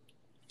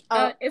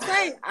 It's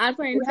like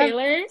Asma and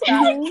Taylor,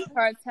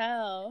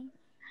 Cartel,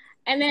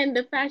 and then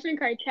the Fashion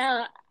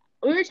Cartel.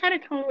 We were trying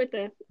to come up with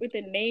a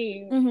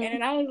name, and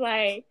then I was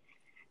like,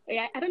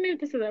 I don't know if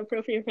this is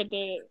appropriate for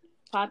the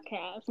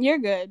podcast. You're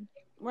good.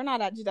 We're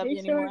not at GW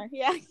anymore. Sure?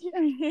 Yeah.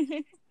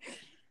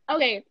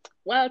 Okay.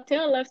 Well,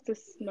 Taylor loves to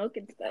smoke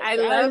and stuff. I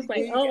was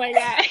like, oh my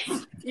god,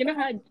 you know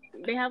how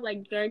they have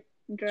like drug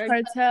cartels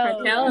and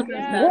stuff.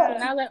 Yeah.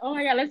 And I was like, oh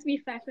my god, let's be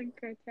Fashion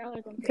Cartel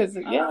or something. Because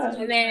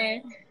And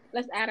then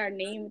let's add our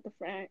name at the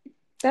front.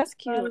 That's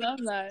cute. I love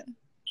that.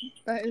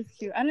 That is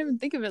cute. I didn't even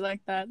think of it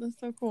like that. That's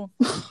so cool.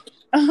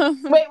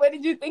 Wait, what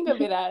did you think of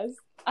it as?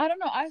 I don't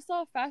know. I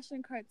saw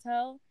Fashion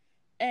Cartel,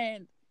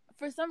 and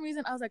for some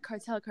reason I was like,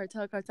 cartel.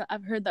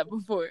 I've heard that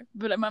before,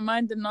 but my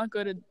mind did not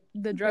go to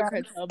the drug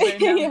cartel. But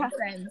it now makes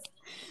sense.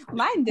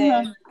 Mine did.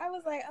 I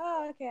was like,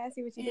 oh, okay, I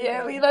see what you did.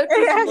 Yeah, we like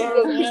to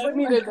smoke. People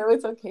need to know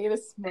it's okay to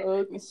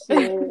smoke and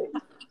shit.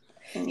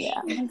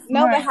 Yeah.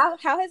 No, but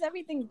how has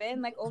everything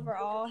been, like,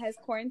 overall? Has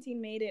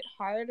quarantine made it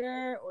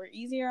harder or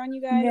easier on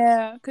you guys?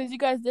 Yeah, because you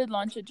guys did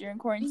launch it during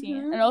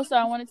quarantine. And also,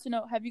 I wanted to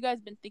know, have you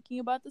guys been thinking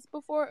about this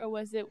before, or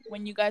was it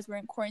when you guys were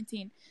in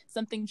quarantine,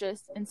 something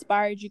just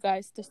inspired you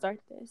guys to start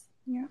this?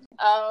 Yeah.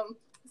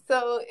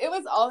 So it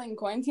was all in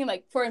quarantine.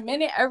 Like, for a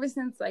minute, ever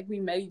since like we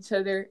met each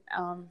other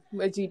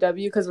with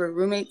GW, because we're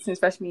roommates since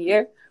freshman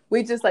year,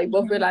 we just like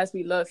both realized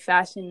we love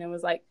fashion, and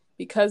was like,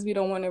 because we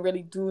don't want to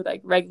really do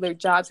like regular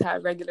jobs,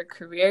 have regular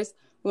careers,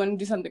 we want to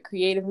do something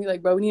creative. We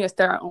like, bro, we need to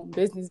start our own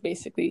business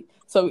basically,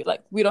 so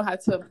we don't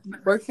have to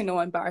work for no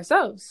one by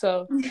ourselves.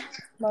 So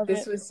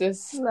this was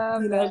just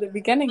the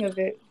beginning of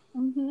it.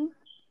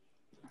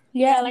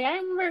 Yeah, like I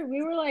remember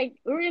we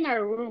were in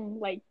our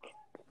room, like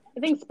I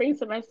think spring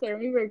semester,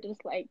 and we were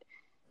just like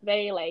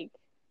very like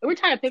we were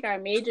trying to pick our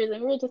majors,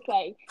 and we were just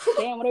like,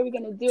 damn, what are we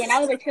gonna do? And I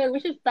was like, Taylor,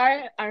 we should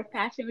start our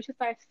fashion, we should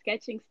start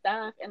sketching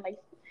stuff, and like,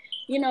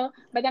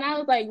 but then I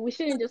was like, we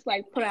shouldn't just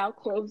like put our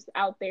clothes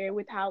out there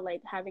without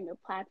like having a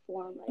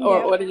platform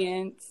or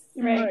audience,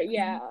 right?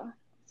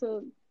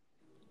 So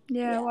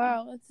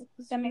Wow,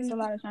 that makes a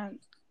lot of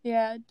sense.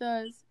 Yeah, it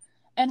does.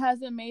 And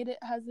has it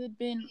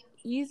been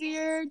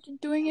easier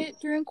doing it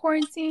during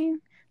quarantine?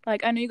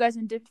 Like, I know you guys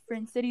are in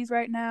different cities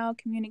right now,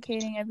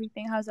 communicating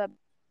everything. How's that?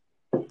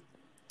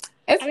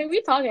 I mean,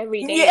 we talk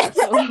every day,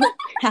 so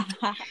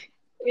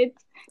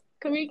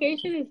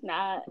communication is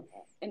not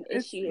an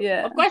issue.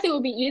 Of course, it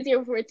would be easier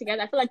if we were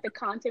together. I feel like the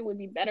content would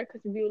be better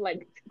because we would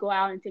like go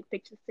out and take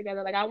pictures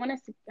together. Like, I want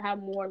us to have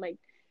more like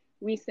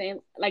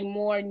recent, like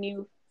more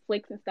new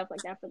flicks and stuff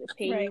like that for the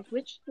page,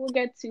 which we'll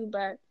get to.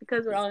 But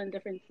because we're all in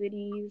different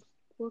cities,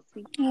 we'll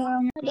see.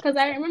 Because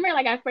I remember,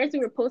 like, at first we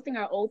were posting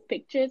our old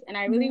pictures, and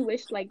I really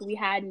wish like we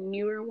had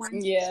newer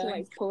ones to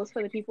like post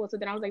for the people. So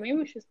then I was like, maybe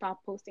we should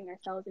stop posting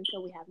ourselves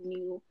until we have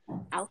new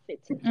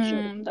outfits.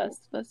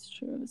 That's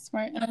true. That's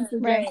smart. And also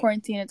during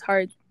quarantine, it's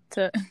hard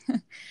to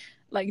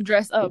like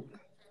dress up.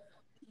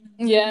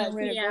 So I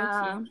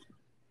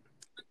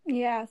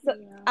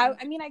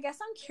mean, I guess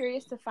I'm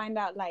curious to find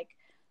out, like,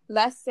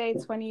 let's say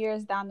 20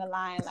 years down the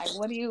line, like,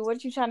 what are you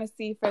trying to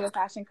see for the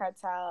Fashion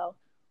Cartel?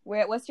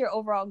 What's your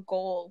overall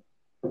goal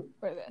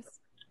for this?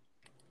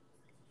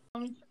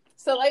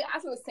 So like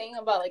as I was saying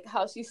about like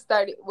how she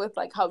started with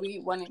like how we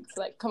wanted to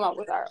like come up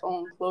with our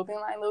own clothing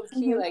line, low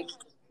key, like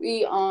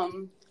we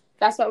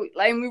that's why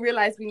we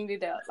realized we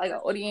needed an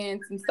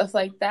audience and stuff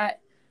like that.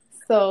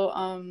 So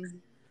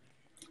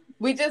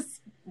we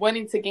just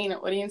wanted to gain an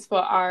audience for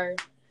our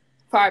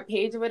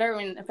page or whatever,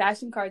 and the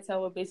Fashion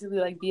Cartel would basically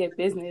like be a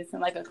business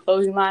and like a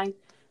clothing line.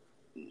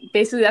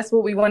 Basically, that's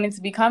what we wanted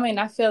to become, and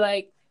I feel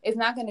like it's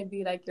not gonna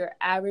be like your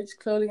average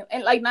clothing,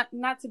 and like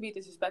not to be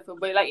disrespectful,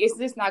 but like it's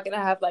just not gonna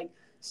have like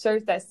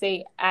shirts that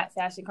say at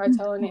Fashion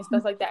Cartel and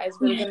stuff like that. It's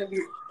really gonna be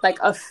like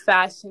a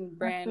fashion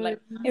brand, like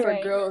for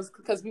girls,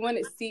 because we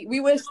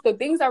wish the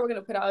things that we're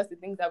gonna put out is the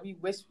things that we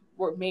wish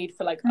were made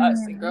for like us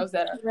and girls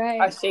that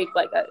are shaped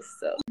like us.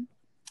 So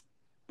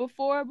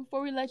before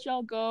we let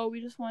y'all go,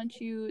 we just want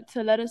you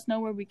to let us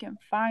know where we can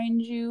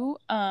find you.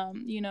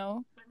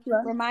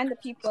 Remind the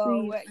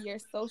people what your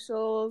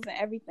socials and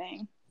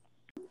everything.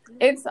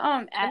 It's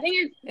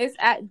it's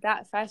at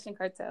that Fashion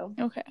Cartel.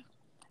 Okay.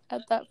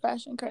 At that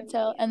Fashion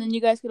Cartel. And then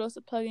you guys could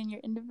also plug in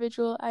your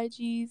individual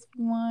IGs if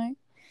you want.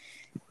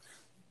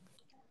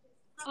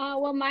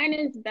 Well, mine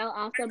is Belle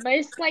also, but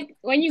it's like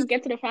when you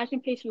get to the fashion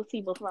page, you'll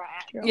see before I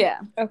after. Yeah.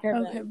 Okay.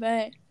 Okay,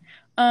 but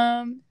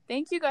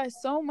thank you guys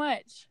so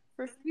much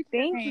for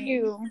Thank featuring.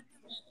 you.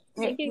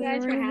 Thank you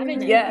guys for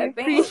having us. Yeah,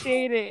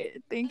 appreciate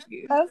it. Thank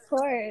you. Of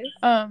course.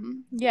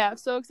 Yeah,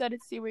 so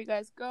excited to see where you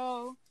guys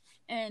go.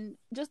 And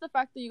just the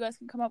fact that you guys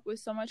can come up with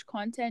so much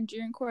content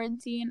during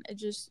quarantine, it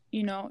just,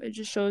 it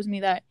just shows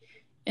me that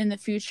in the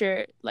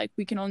future, like,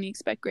 we can only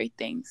expect great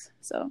things.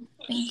 So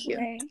thank you.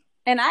 Right.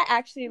 And I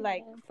actually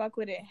like fuck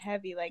with it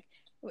heavy. Like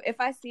if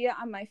I see it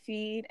on my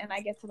feed and I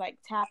get to like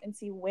tap and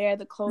see where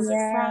the clothes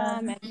are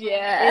from, and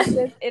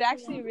it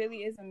actually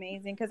really is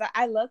amazing because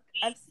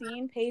I've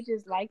seen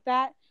pages like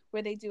that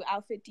where they do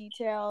outfit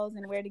details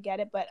and where to get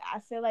it, but I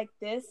feel like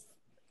this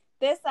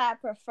I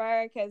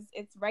prefer because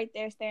it's right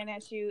there staring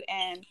at you,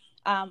 and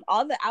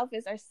all the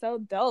outfits are so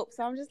dope.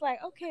 So I'm just like,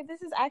 okay,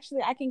 this is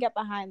actually, I can get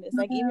behind this.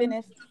 Like even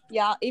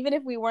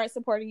if we weren't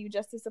supporting you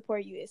just to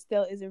support you, it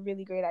still is a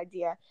really great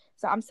idea.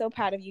 So I'm so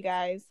proud of you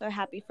guys. So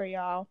happy for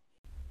y'all.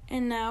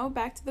 And now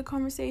back to the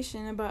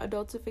conversation about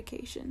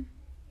adultification.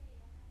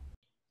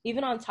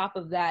 Even on top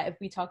of that, if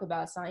we talk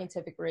about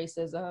scientific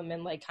racism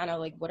and like kind of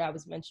like what I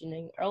was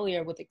mentioning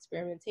earlier with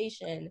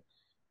experimentation,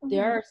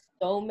 there are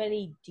so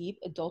many deep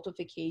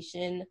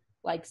adultification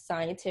like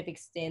scientific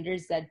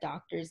standards that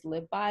doctors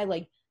live by.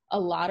 Like a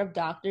lot of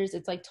doctors,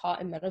 it's like taught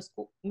in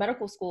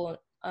medical school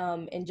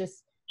and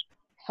just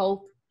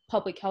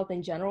public health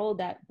in general,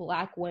 that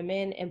Black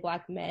women and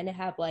Black men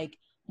have like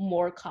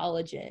more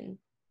collagen.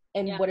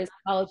 And what is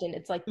collagen?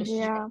 It's like the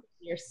strength of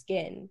your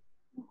skin,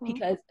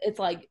 because it's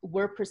like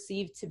we're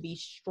perceived to be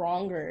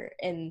stronger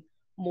and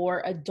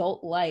more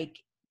adult-like,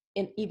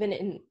 and even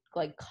in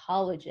like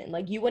collagen,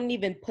 like you wouldn't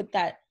even put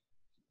that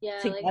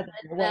together like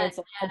when it's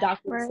like a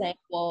doctor saying,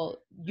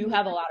 well, you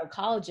have a lot of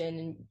collagen,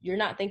 and you're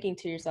not thinking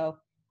to yourself,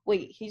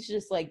 wait, he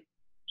just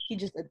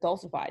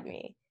adultified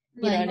me.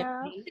 You know what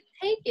I mean?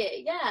 Take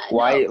it,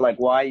 Why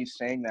are you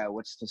saying that?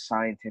 What's the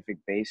scientific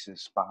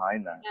basis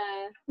behind that?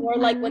 Or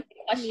like when they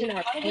question our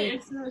A lot of it pain.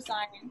 is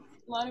neuroscience.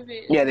 A lot of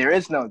it. Yeah, there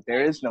is no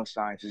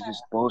science. It's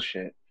just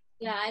bullshit.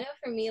 Yeah, I know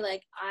for me,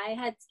 like, I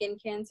had skin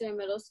cancer in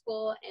middle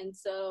school, and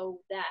so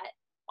that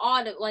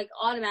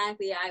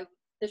automatically,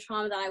 the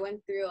trauma that I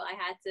went through, I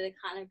had to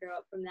kind of grow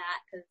up from that,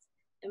 because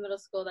in middle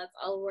school, that's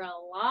all where a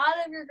lot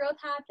of your growth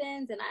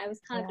happens, and I was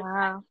kind of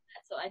deprived of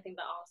that, so I think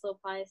that also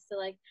applies to,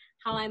 like,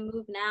 how I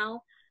move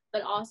now.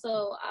 But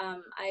also,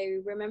 I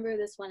remember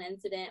this one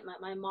incident.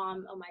 My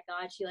mom, oh my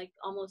God, she like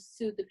almost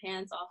sued the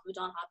pants off of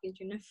Johns Hopkins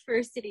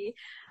University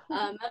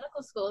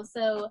medical school.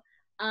 So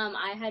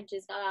I had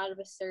just got out of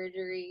a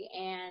surgery,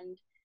 and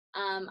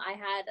I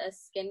had a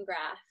skin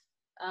graft,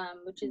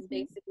 which is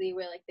basically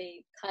where like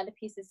they cut a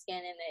piece of skin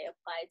and they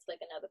apply it to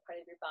like another part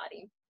of your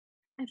body.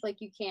 I feel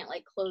like you can't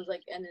like close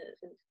like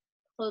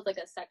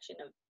a section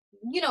of,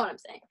 you know what I'm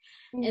saying.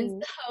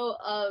 And so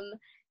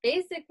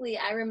basically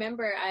I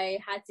remember I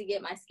had to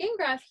get my skin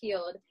graft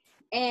healed,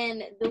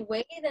 and the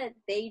way that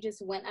they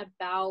just went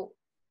about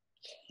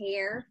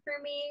care for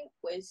me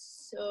was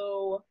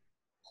so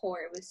poor.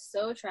 It was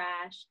so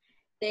trash.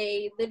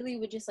 They literally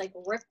would just like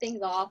rip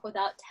things off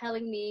without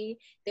telling me.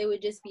 They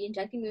would just be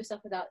injecting me with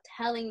stuff without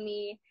telling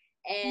me.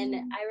 And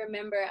I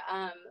remember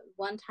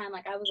one time,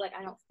 like, I was like,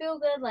 I don't feel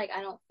good. Like,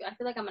 I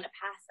feel like I'm going to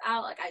pass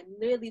out. Like, I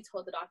literally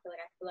told the doctor, like,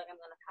 I feel like I'm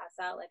going to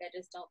pass out. Like, I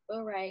just don't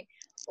feel right.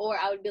 Or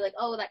I would be like,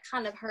 oh, that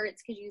kind of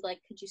hurts. Could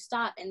you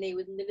stop? And they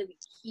would literally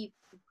keep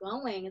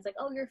going. It's like,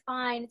 oh, you're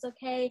fine. It's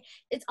okay.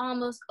 It's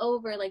almost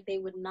over. Like, they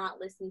would not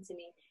listen to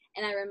me.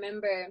 And I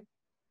remember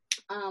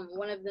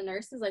one of the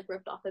nurses, like,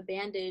 ripped off a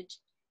bandage,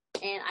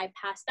 and I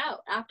passed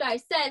out. After I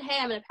said, hey,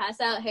 I'm going to pass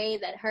out. Hey,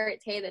 that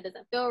hurts. Hey, that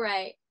doesn't feel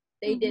right.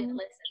 They didn't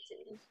listen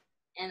to me.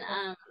 And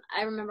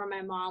I remember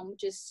my mom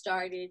just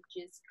started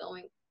just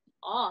going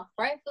off,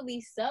 rightfully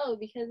so,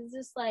 because it's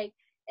just like,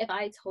 if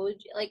I told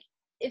you, like,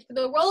 if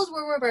the roles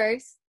were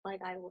reversed,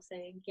 like I will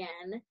say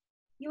again,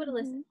 you would have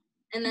listened.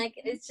 And like,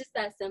 it's just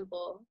that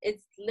simple.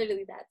 It's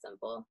literally that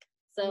simple.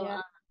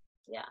 So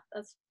yeah,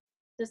 that's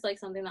just like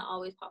something that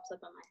always pops up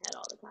in my head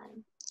all the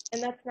time.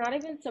 And that's not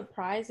even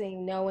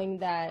surprising, knowing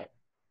that,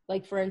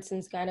 like, for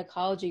instance,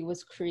 gynecology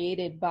was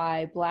created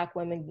by Black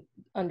women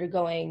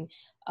undergoing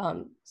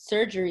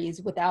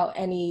surgeries without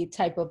any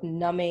type of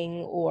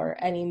numbing or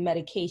any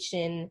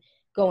medication,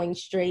 going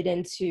straight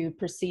into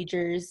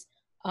procedures,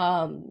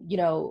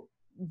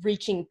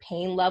 reaching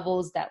pain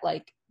levels that,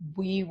 like,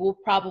 we will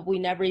probably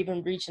never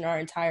even reach in our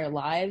entire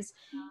lives.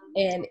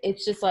 And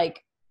it's just,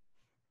 like,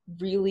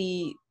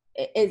 really,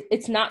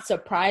 it's not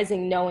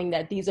surprising, knowing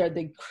that these are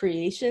the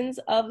creations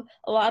of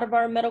a lot of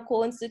our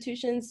medical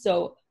institutions.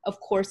 So of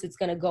course it's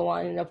going to go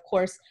on, and of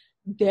course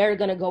they're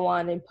going to go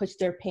on and push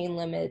their pain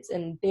limits,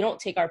 and they don't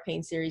take our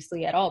pain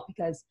seriously at all,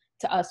 because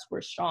to us,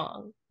 we're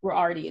strong. We're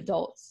already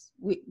adults.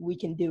 We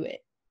can do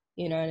it.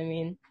 You know what I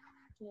mean?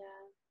 Yeah.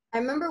 I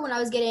remember when I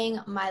was getting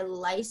my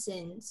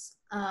license,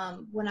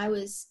 when I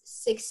was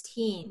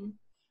 16,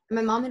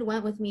 my mom had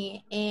went with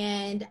me,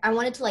 and I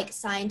wanted to like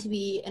sign to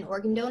be an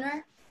organ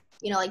donor,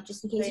 like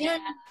just in case,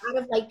 out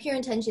of like pure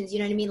intentions, you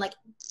know what I mean? Like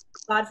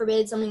God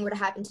forbid something were to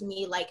happen to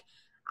me, like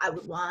I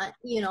would want,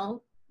 you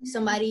know,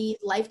 somebody's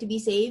life to be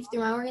saved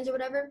through my organs or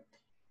whatever.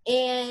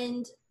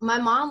 And my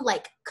mom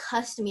like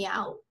cussed me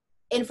out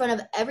in front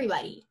of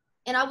everybody.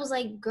 And I was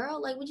like,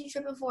 girl, like what you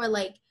tripping for?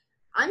 Like,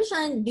 I'm just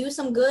trying to do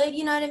some good,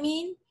 you know what I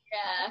mean?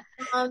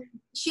 Yeah.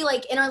 She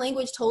like in our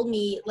language told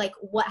me like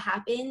what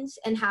happens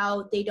and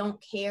how they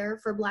don't care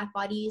for Black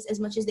bodies as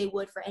much as they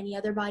would for any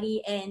other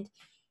body. And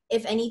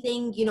if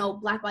anything, you know,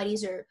 Black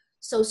bodies are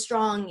so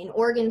strong and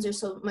organs are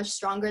so much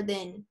stronger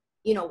than,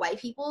 you know, white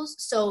people's.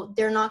 So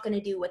they're not going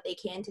to do what they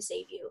can to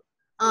save you.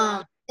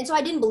 And so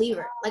I didn't believe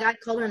her. Like I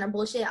called her on her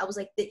bullshit. I was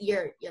like,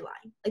 you're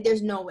lying. Like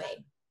there's no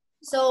way.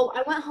 So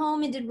I went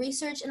home and did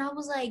research and I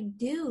was like,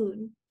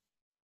 dude,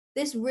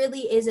 this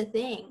really is a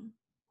thing.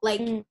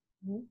 Like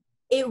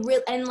it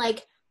really, and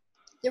like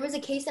there was a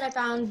case that I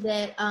found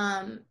that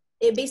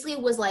it basically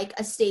was like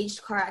a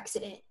staged car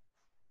accident.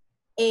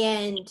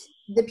 And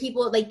the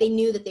people, like they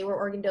knew that they were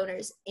organ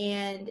donors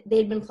and they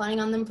had been planning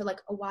on them for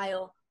like a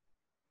while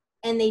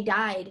and they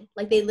died.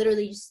 Like they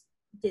literally just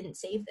didn't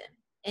save them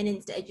and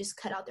instead just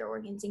cut out their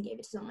organs and gave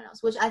it to someone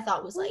else, which I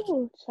thought was like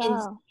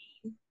insane.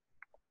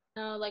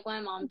 No, like my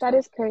mom. That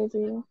is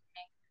crazy.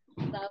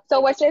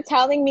 So what you're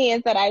telling me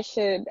is that I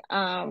should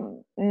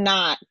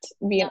not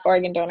be an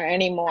organ donor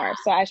anymore.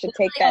 So I should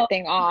take that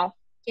thing off.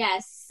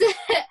 Yes.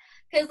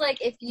 Because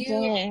like if you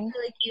Dang.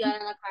 like you got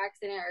in a car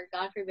accident or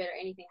God forbid or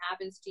anything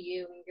happens to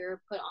you and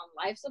you're put on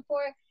life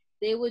support,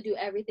 they will do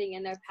everything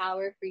in their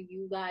power for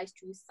you guys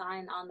to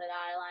sign on the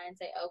dotted line and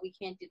say, oh, we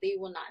can't do, they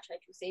will not try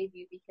to save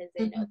you because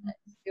they know that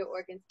your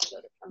organs can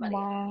go to somebody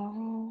else.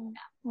 Wow.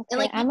 Yeah. Okay, And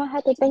like I'm gonna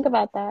have to think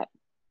about that.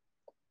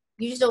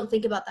 You just don't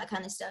think about that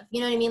kind of stuff.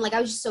 You know what I mean? Like I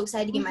was just so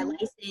excited to get my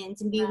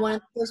license and be one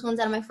of the first ones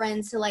out of my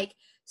friends to like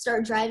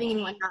start driving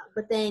and whatnot.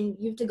 But then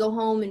you have to go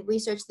home and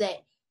research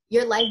that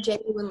your life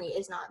genuinely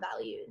is not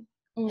valued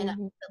and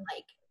to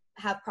like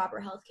have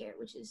proper health care,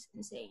 which is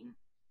insane.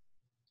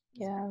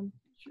 Yeah.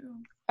 True.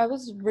 I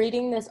was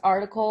reading this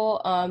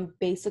article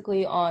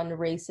basically on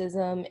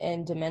racism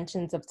and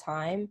dimensions of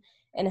time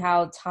and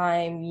how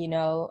time, you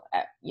know,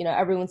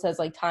 everyone says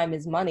like time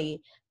is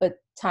money, but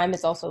time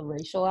is also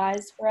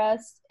racialized for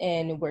us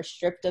and we're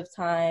stripped of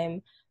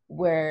time.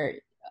 We're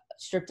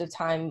stripped of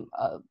time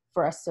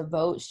for us to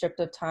vote, stripped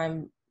of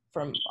time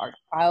from our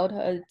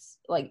childhoods,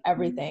 like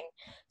everything.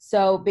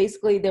 So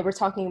basically they were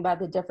talking about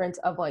the difference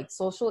of like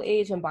social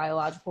age and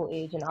biological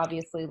age. And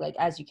obviously, like,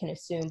 as you can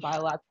assume,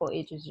 biological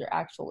age is your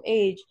actual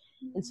age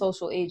and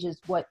social age is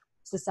what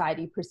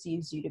society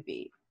perceives you to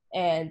be.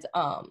 And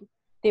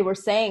they were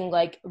saying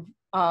like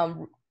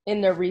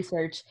in their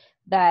research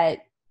that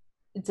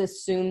it's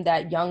assumed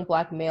that young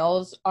Black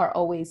males are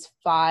always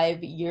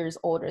 5 years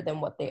older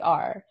than what they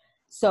are.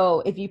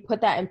 So if you put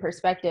that in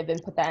perspective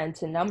and put that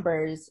into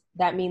numbers,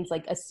 that means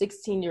like a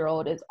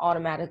 16-year-old is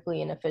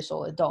automatically an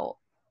official adult,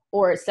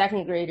 or a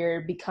second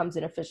grader becomes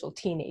an official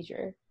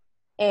teenager,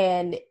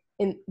 and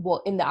in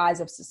the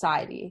eyes of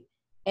society.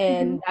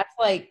 And that's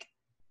like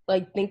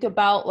think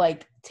about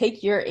like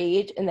take your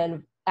age and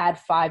then add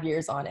 5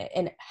 years on it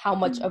and how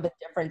much of a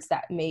difference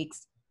that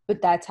makes.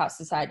 But that's how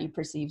society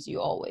perceives you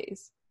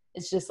always.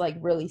 It's just like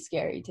really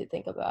scary to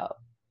think about.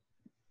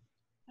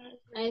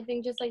 I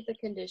think just like the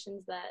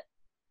conditions that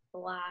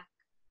Black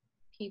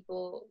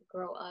people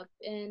grow up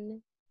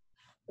in,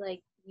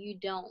 like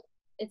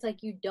it's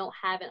like you don't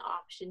have an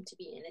option to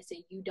be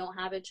innocent. You don't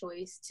have a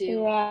choice to.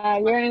 Yeah,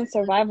 you're in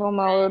survival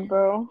mode,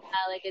 bro.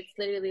 Like it's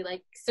literally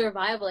like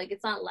survival. Like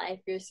it's not life.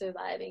 You're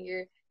surviving.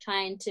 You're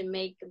trying to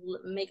make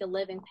a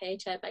living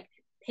paycheck by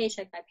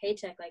paycheck.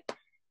 Like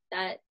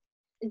that.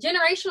 It's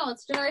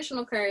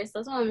generational curse.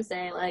 That's what I'm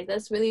saying. Like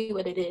that's really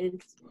what it is.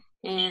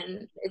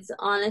 And it's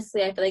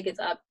honestly, I feel like it's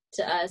up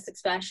to us,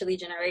 especially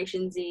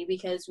Generation Z,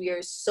 because we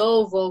are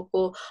so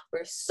vocal,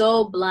 we're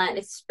so blunt,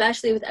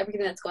 especially with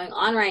everything that's going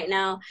on right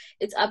now.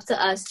 It's up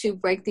to us to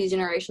break these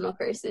generational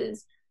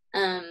curses,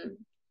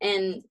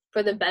 and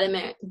for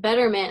the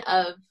betterment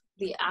of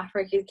the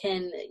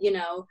African,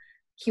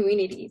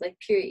 community, like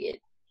period.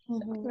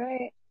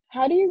 Right.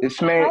 How do you?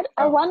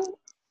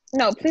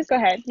 No, please go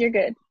ahead. You're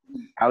good.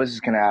 I was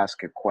just gonna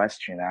ask a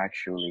question.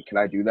 Actually, can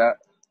I do that?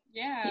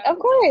 Yeah. Of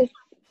course.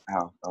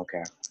 Oh,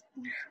 okay.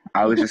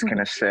 I was just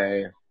gonna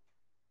say,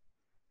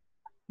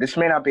 this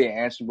may not be an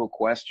answerable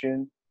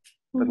question,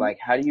 but like,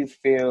 how do you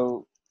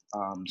feel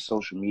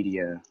social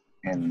media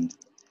and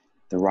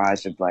the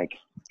rise of like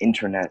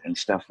internet and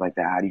stuff like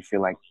that? How do you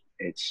feel like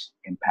it's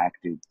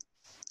impacted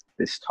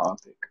this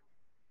topic?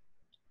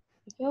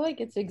 I feel like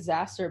it's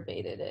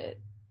exacerbated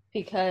it,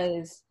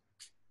 because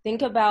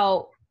think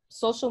about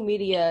social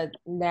media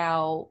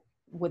now,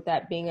 with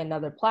that being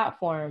another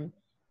platform,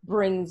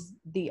 brings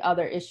the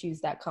other issues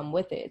that come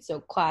with it.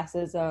 So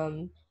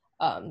classism,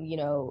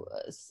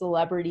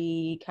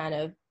 celebrity kind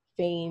of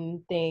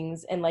fame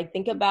things. And like,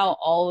 think about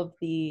all of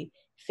the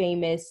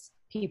famous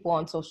people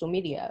on social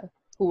media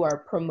who are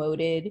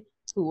promoted,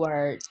 who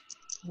are,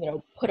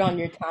 put on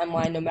your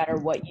timeline no matter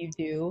what you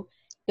do.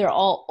 They're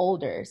all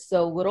older.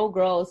 So little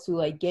girls who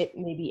like get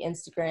maybe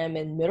Instagram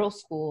in middle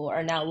school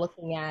are now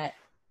looking at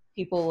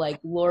people like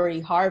Lori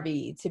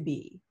Harvey to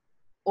be,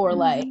 or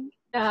like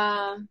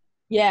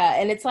yeah,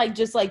 and it's like,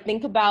 just like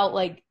think about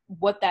like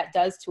what that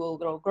does to a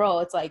little girl.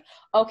 It's like,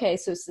 okay,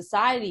 so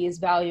society is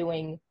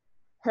valuing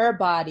her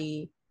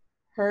body,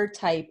 her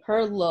type,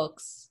 her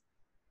looks,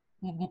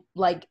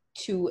 like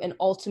to an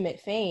ultimate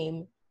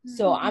fame.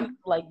 So I'm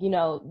like, you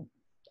know,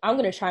 I'm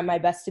gonna try my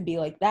best to be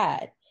like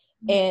that.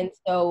 And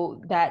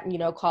so that, you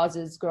know,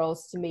 causes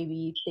girls to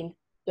maybe think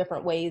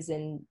different ways,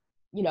 and,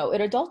 you know,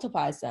 it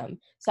adultifies them.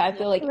 So I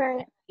feel like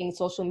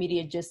social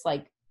media just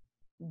like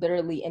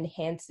literally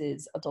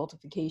enhances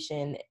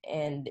adultification,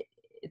 and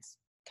it's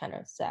kind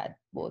of sad.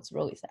 Well, it's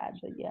really sad,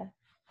 but yeah.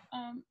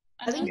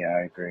 I think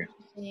I agree.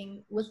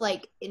 With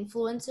like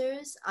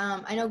influencers,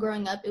 I know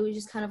growing up it was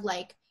just kind of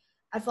like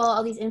I'd follow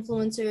all these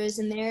influencers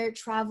and they're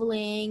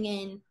traveling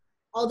and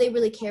all they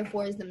really care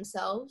for is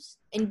themselves.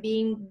 And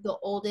being the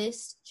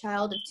oldest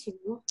child of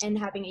 2 and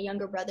having a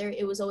younger brother,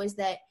 it was always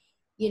that,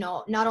 you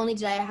know, not only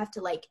did I have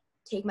to like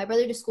take my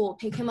brother to school,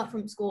 pick him up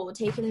from school,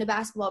 take him to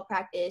basketball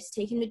practice,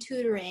 take him to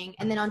tutoring,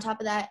 and then on top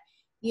of that,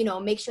 you know,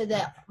 make sure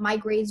that my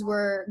grades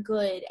were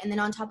good, and then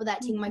on top of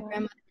that, take my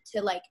grandmother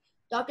to like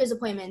doctor's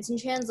appointments and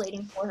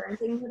translating for her and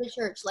taking her to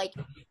church. Like,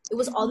 it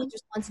was all these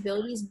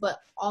responsibilities, but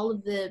all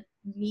of the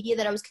media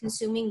that I was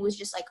consuming was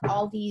just like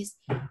all these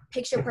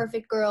picture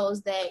perfect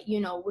girls that, you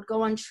know, would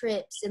go on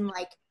trips and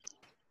like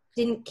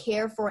didn't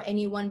care for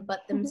anyone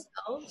but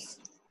themselves.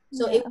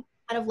 So it was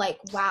kind of like,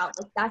 wow,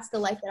 like that's the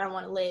life that I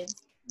want to live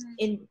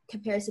in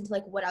comparison to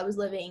like what I was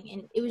living.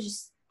 And it was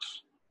just,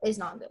 it's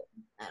not good.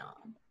 I don't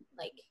know.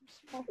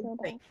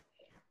 Like,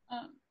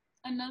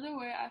 another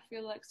way I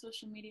feel like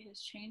social media has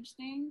changed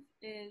things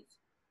is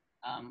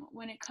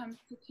when it comes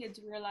to kids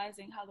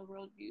realizing how the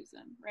world views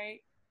them, right?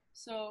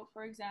 So,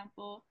 for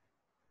example,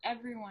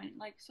 everyone,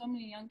 like so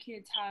many young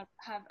kids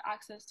have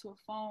access to a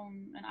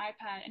phone, an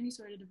iPad, any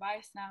sort of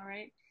device now,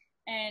 right?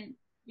 And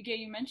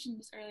you mentioned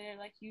this earlier,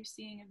 like you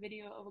seeing a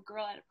video of a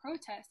girl at a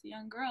protest, a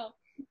young girl,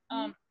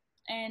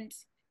 and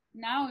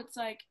now it's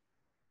like,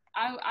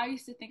 I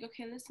used to think,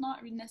 okay, let's not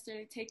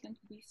necessarily take them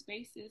to these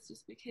spaces,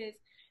 just because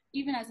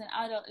even as an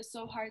adult, it's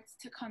so hard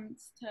to come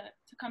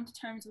to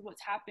terms with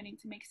what's happening,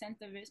 to make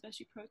sense of it,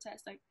 especially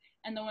protests, like,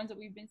 and the ones that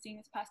we've been seeing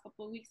this past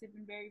couple of weeks, they've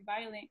been very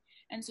violent.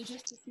 And so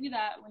just to see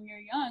that when you're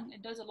young,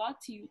 it does a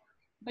lot to you.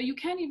 But you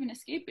can't even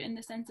escape it, in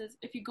the sense of,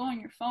 if you go on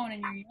your phone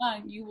and you're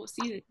young, you will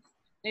see this.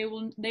 They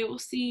will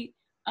see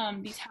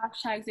these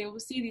hashtags, they will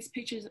see these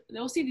pictures, they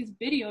will see these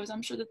videos.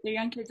 I'm sure that they're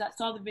young kids that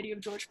saw the video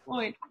of George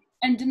Floyd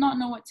and did not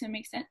know what to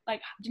make sense,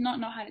 like did not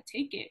know how to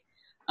take it.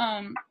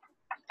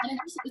 And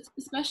it's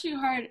especially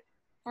hard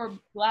for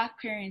Black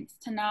parents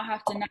to now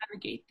have to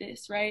navigate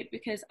this, right?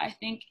 Because I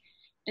think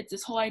it's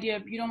this whole idea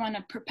of, you don't want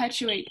to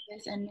perpetuate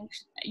this, and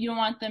you don't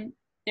want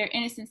their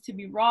innocence to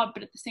be robbed,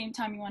 but at the same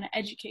time you want to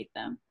educate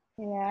them.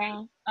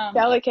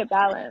 Delicate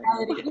balance.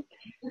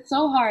 It's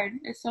so hard.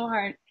 It's so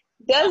hard.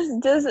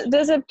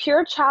 Does a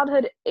pure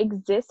childhood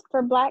exist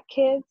for Black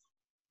kids?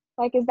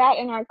 Like, is that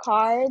in our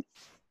cards?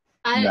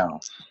 No.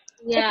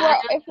 Yeah.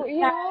 If we're,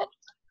 you know,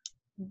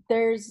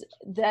 there's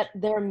that,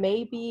 there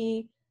may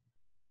be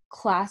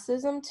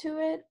classism to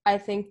it. I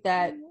think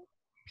that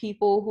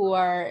people who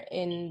are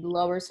in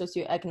lower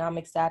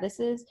socioeconomic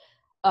statuses,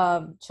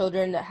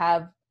 children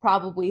that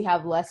probably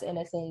have less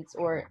innocence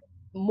or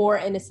more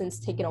innocence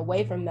taken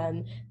away from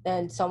them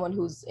than someone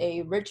who's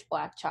a rich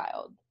Black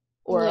child,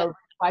 or a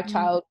Black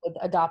child with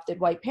adopted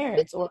white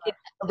parents, or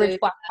a rich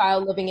Black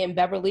child living in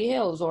Beverly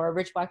Hills, or a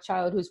rich Black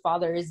child whose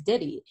father is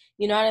Diddy.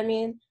 You know what I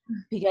mean?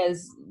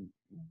 Because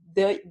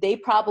they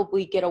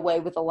probably get away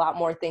with a lot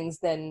more things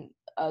than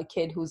a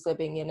kid who's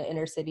living in an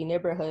inner city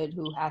neighborhood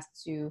who has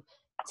to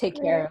take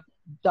care of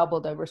double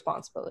the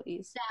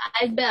responsibilities.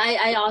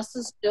 I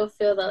also still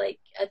feel that, like,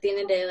 at the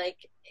end of the day, like,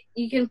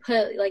 you can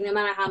put, like, no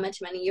matter how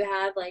much money you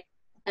have, like,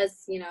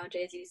 as, you know,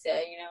 Jay-Z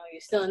said, you know,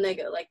 you're still a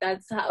nigga. Like,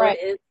 that's how it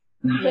is.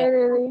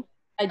 Literally.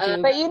 I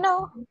do. But, you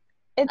know,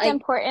 it's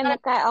important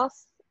that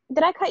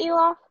did I cut you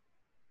off?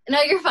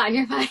 No, you're fine.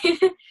 You're fine.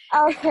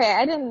 Okay,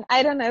 I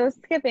don't know, I was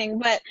skipping,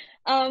 but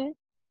I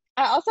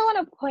also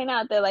want to point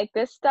out that, like,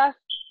 this stuff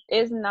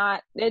it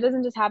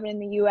doesn't just happen in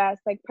the US.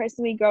 Like,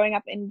 personally, growing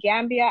up in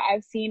Gambia,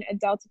 I've seen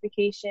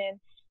adultification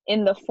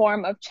in the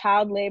form of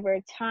child labor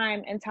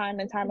time and time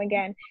and time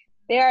again.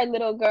 There are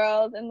little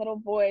girls and little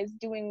boys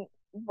doing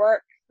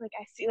work. Like,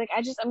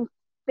 I'm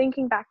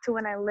thinking back to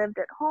when I lived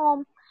at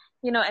home,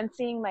 you know, and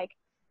seeing, like,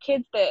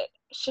 kids that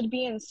should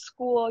be in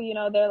school, you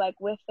know, they're, like,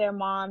 with their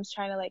moms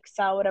trying to, like,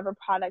 sell whatever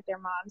product their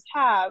moms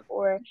have,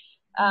 or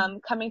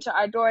coming to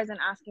our doors and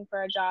asking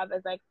for a job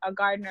as, like, a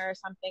gardener or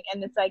something.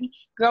 And it's like,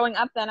 growing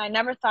up then, I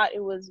never thought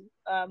it was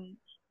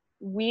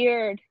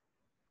weird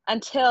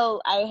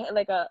until I hit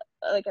like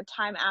a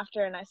time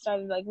after, and I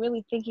started, like,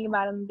 really thinking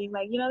about it and being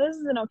like, you know, this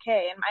isn't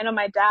okay. And I know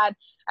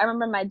I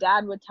remember my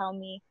dad would tell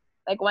me,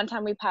 like, one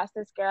time we passed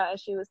this girl, and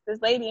she was this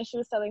lady, and she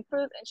was selling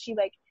fruit, and she,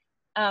 like,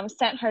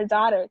 sent her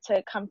daughter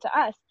to come to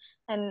us.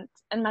 And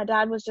my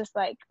dad was just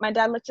like, my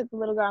dad looked at the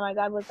little girl, my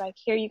dad was like,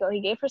 here you go.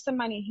 He gave her some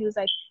money. He was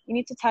like, you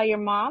need to tell your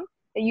mom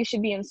that you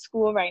should be in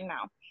school right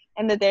now.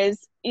 and that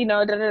there's, you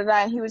know,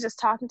 and he was just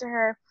talking to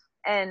her,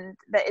 and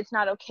that it's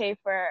not okay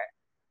for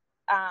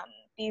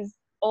these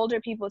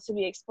older people to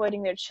be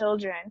exploiting their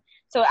children.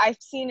 So I've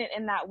seen it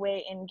in that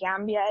way in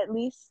Gambia, at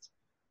least,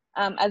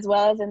 as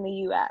well as in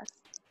the US.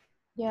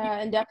 Yeah,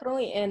 and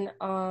definitely, and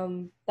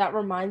that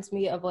reminds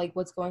me of like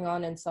what's going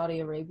on in Saudi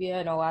Arabia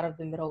and a lot of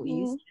the Middle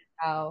East,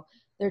 how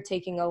they're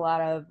taking a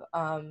lot of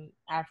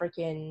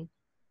African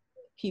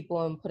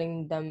people and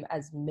putting them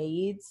as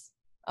maids,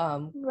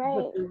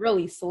 but they're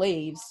really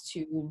slaves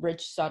to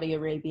rich Saudi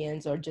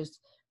Arabians or just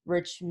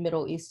rich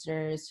Middle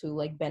Easterners who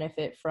like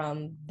benefit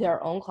from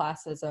their own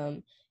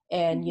classism.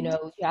 And you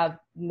know, you have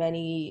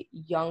many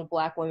young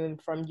Black women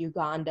from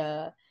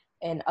Uganda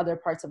and other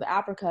parts of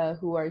Africa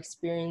who are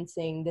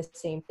experiencing the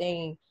same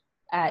thing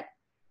at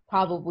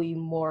probably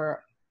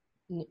more,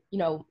 you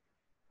know,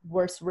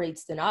 worse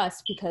rates than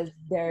us, because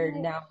they're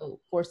now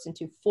forced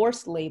into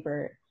forced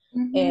labor.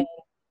 And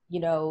you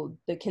know,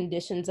 the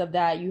conditions of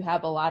that, you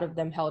have a lot of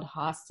them held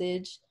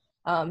hostage,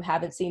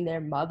 haven't seen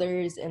their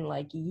mothers in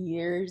like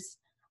years.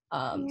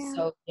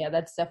 So yeah,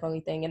 that's definitely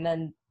a thing. And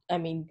then I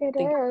mean, think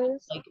about,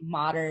 like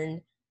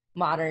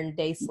modern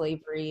day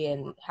slavery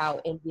and how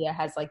India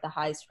has like the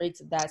highest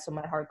rates of that. So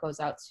my heart goes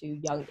out to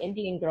young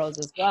Indian girls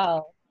as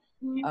well.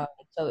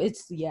 So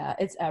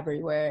it's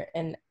everywhere.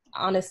 And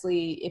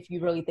honestly, if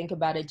you really think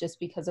about it, just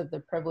because of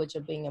the privilege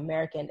of being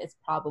American, it's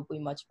probably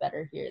much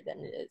better here than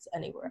it is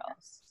anywhere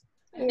else.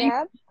 I think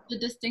the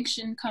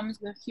distinction comes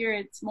with here,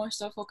 it's more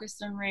so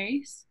focused on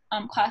race.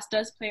 Class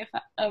does play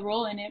a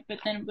role in it, but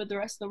then with the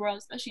rest of the world,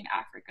 especially in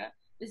Africa,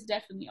 it's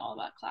definitely all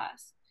about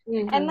class.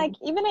 And like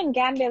even in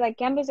Gambia, like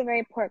Gambia's a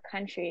very poor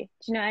country.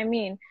 Do you know what I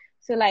mean?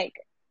 So like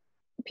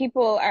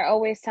people are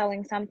always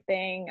selling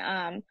something.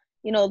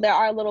 You know, there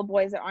are little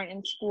boys that aren't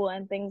in school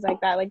and things like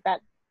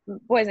that,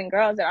 boys and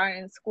girls that aren't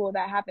in school.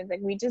 That happens.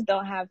 Like we just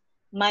don't have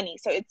money.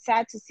 So it's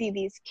sad to see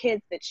these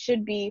kids that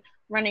should be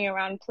running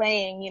around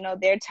playing, you know,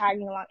 they're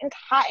tagging along. It's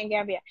hot in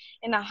Gambia,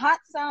 in the hot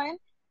sun,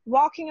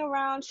 walking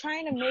around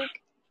trying to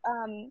make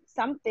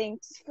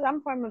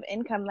some form of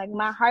income. Like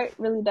my heart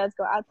really does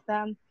go out to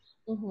them.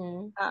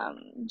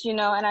 You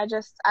know, and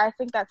I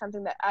think that's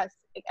something that us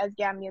as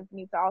Gambians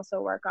need to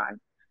also work on,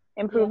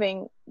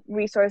 improving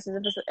resources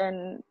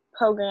and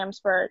programs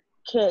for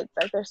kids.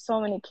 Like there's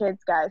so many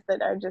kids, guys,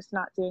 that are just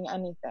not doing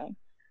anything.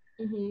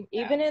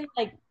 Even in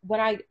like when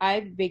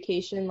I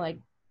vacation like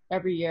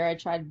every year, I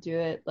try to do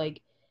it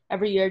like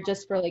every year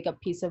just for like a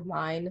peace of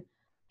mind.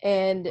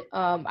 And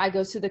I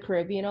go to the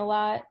Caribbean a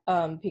lot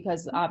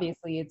because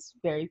obviously it's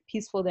very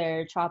peaceful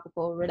there,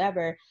 tropical,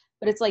 whatever.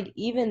 But it's like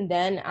even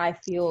then I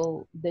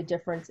feel the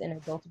difference in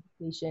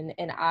adultification,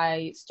 and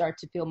I start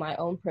to feel my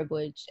own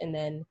privilege, and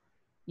then,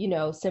 you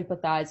know,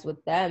 sympathize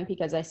with them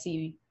because I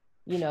see,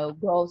 you know,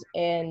 girls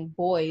and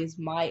boys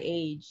my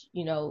age,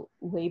 you know,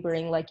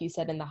 laboring, like you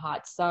said, in the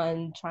hot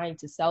sun, trying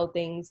to sell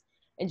things,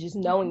 and just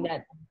knowing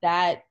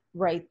that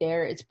right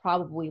there, it's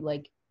probably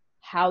like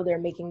how they're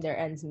making their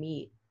ends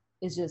meet.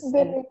 It's just,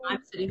 and I'm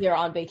sitting here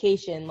on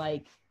vacation,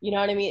 like, you know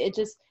what I mean?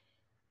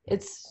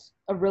 It's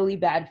a really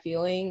bad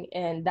feeling,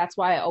 and that's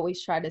why I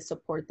always try to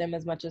support them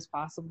as much as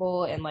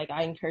possible. And like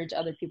I encourage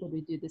other people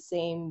to do the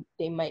same.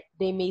 They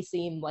may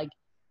seem like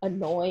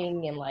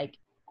annoying and like,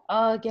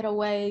 get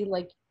away,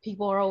 like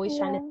people are always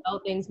trying to sell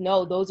things.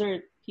 No, those are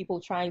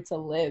people trying to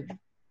live.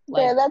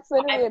 Like, that's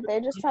literally it. They're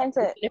just trying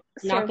to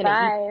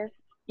survive.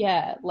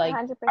 Yeah, like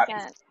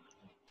 100%.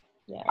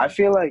 I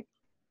feel like,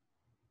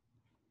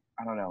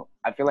 I don't know,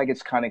 I feel like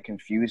it's kind of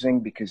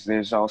confusing because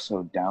there's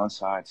also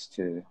downsides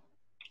to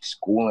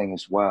schooling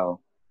as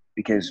well,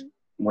 because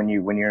when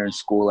you're in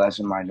school as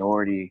a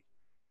minority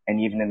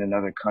and even in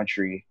another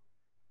country,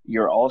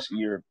 you're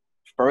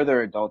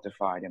further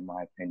adultified, in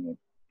my opinion,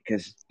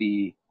 because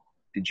the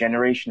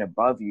generation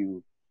above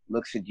you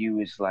looks at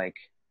you as like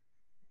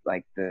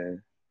the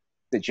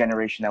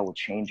generation that will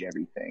change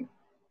everything.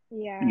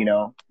 You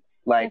know,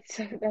 like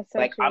that's so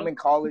like true. I'm in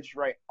college,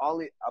 right?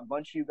 A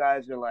bunch of you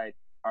guys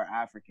are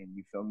African,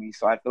 you feel me?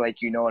 So I feel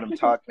like you know what I'm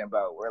talking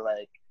about. Where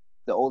like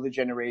the older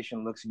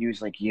generation looks at you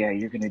as like, yeah,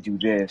 you're gonna do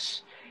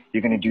this,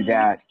 you're gonna do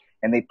that,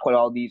 and they put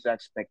all these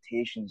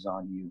expectations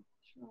on you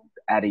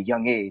at a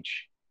young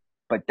age.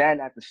 But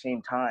then at the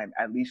same time,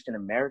 at least in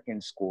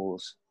American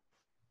schools,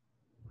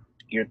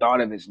 you're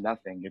thought of as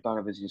nothing. You're thought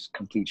of as just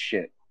complete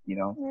shit, you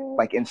know?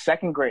 Like in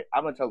second grade,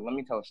 let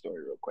me tell a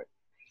story real quick.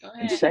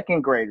 In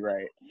second grade,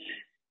 right?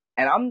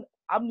 And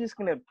I'm just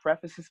gonna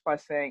preface this by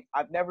saying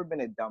I've never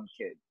been a dumb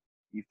kid.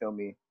 You feel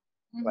me?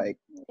 Like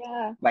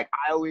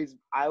I always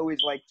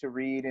like to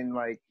read and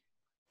like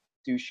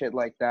do shit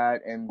like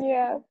that. And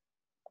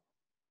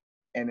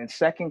in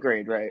second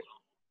grade, right?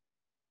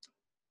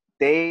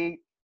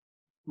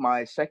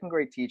 My second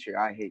grade teacher,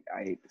 I hate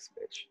this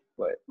bitch,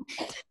 but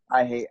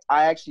I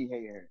actually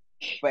hate her.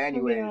 But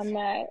anyways,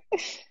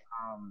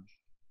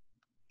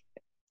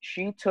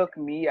 she took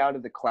me out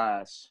of the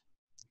class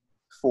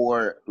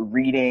for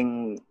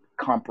reading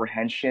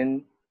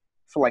comprehension,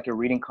 for like a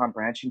reading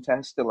comprehension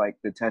test, like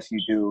the test you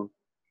do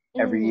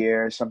every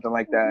year or something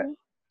like that.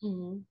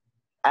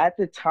 at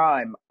the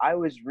time, I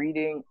was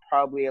reading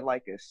probably at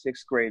like a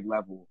 6th grade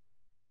level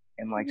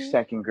in like Mhm.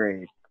 2nd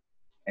grade.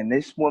 And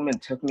this woman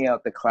took me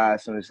out the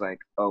class and was like,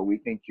 "Oh, we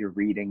think your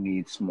reading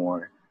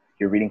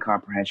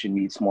comprehension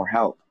needs more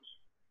help."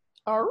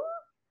 Oh.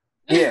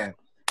 Yeah.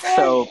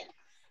 So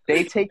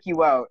they take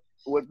you out.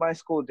 What my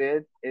school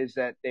did is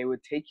that they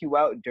would take you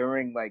out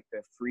during like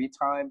the free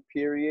time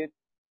period.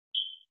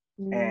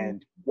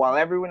 And while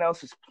everyone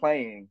else is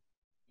playing,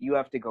 you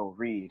have to go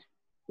read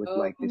with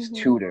like this Mhm.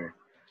 tutor.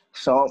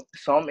 So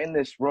I'm in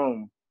this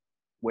room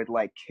with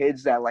like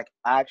kids that like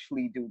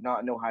actually do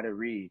not know how to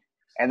read.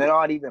 And they're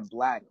not even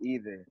black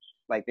either.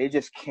 Like they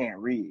just can't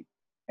read.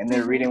 And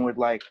they're reading with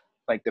like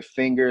the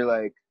finger,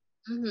 like,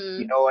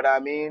 you know what I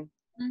mean?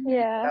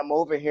 Yeah. I'm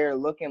over here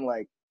looking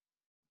like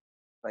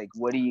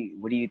what do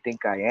you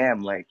think I am?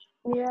 Like,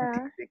 Yeah.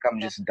 do you think I'm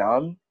just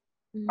dumb?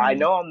 I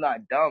know I'm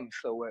not dumb,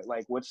 so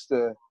what's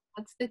the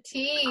What's the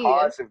tea?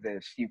 cause of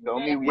this? You feel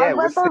me? What Yeah, was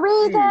what's the the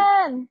tea?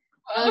 reason?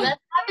 Oh, that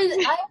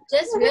happened. I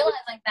just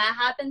realized like that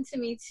happened to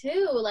me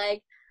too.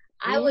 Like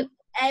I would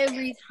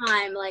every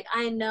time, like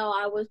I know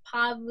I was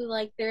probably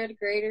like 3rd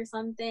grade or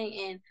something,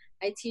 and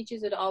my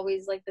teachers would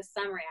always like the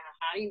summary.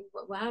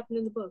 What happened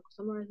in the book?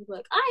 Summarize the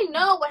book. I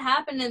know what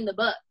happened in the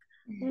book.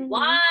 Mhm.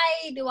 Why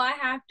do I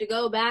have to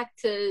go back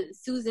to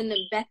Susan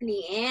and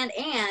Bethany and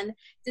Anne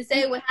to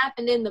say what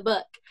happened in the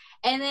book?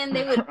 And then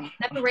they would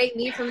separate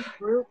me from the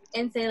group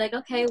and say like,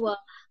 okay, well,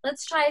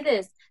 let's try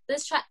this.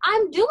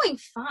 I'm doing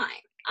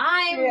fine.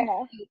 I'm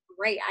doing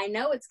great. I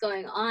know what's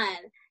going on.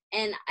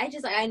 And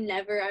I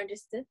never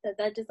understood that.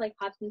 That just like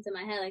pops into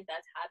my head. Like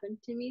that's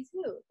happened to me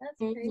too. That's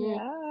crazy.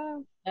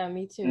 Yeah,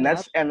 me too. And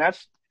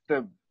that's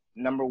the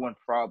number one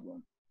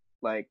problem.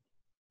 Like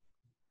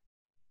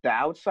the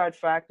outside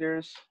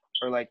factors,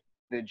 or like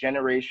the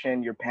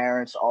generation, your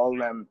parents, all of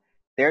them,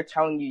 they're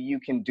telling you you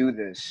can do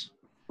this,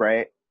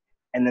 right?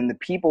 And then the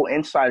people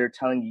inside are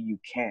telling you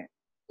can't.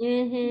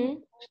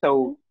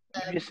 So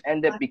you just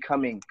end up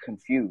becoming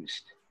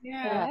confused.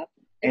 Yeah.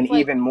 And It's like,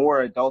 even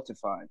more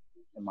adultified,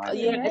 in my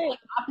opinion. it's like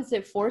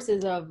opposite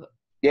forces of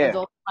Yeah.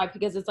 adultified,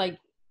 because it's like,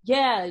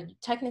 yeah,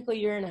 technically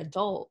you're an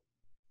adult,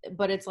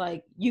 but it's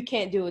like you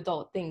can't do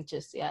adult things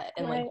just yet,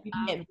 and like you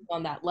can't be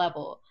on that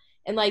level.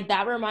 And like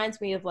that reminds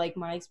me of like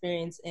my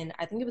experience in,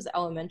 I think it was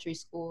elementary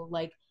school.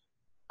 Like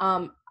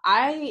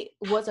I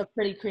was a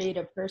pretty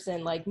creative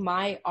person. Like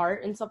my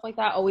art and stuff like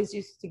that always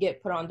used to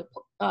get put on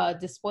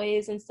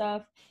displays and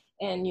stuff,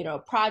 and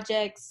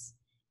projects.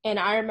 And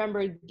I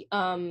remember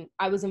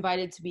I was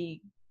invited to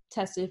be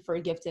tested for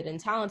gifted and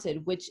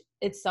talented, which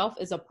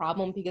itself is a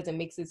problem because it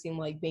makes it seem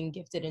like being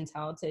gifted and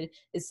talented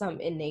is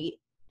some innate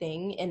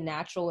thing and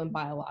natural and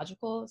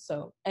biological.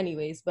 So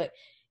anyways, but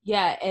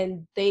yeah,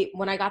 and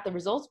when I got the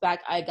results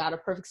back, I got a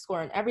perfect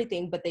score on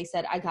everything, but they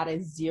said I got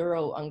a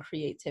 0 on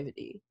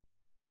creativity.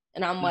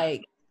 And I'm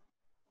like,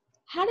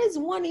 how does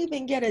one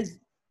even get a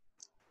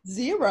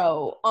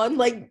 0 on,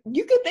 like,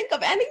 you could think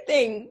of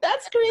anything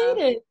that's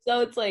creative? So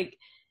it's like,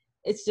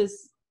 it's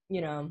just,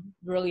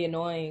 really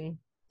annoying.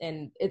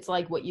 And it's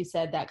like what you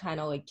said, that kind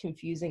of like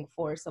confusing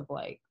force of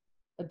like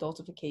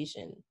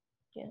adultification.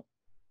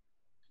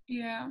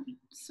 Yeah.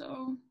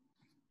 So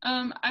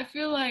I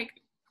feel like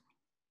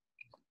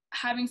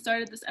having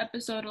started this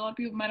episode, a lot of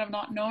people might have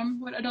not known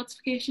what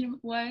adultification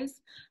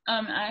was.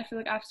 And I feel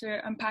like after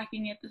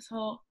unpacking it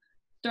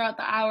throughout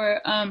the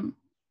hour,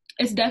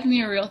 it's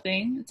definitely a real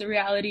thing. It's a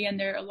reality, and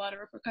there are a lot of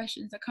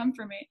repercussions that come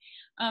from it.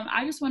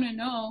 I just want to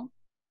know,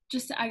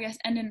 just to, I guess,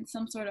 end in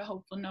some sort of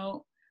hopeful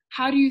note,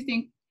 how do you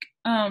think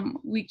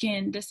we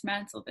can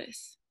dismantle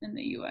this in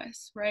the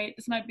U.S., right?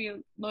 This might be a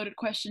loaded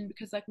question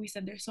because, like we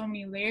said, there's so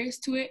many layers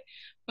to it,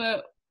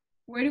 but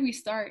where do we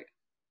start?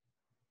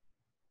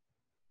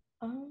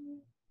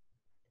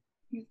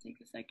 You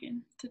take a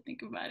second to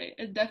think about it.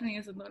 It definitely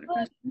is a loaded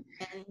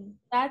question.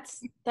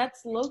 That's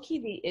low-key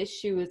the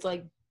issue. Is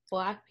like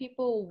Black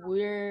people,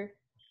 we're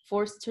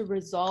forced to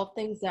resolve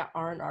things that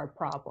aren't our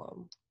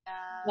problem.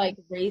 Like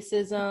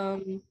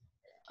racism,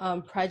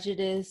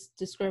 prejudice,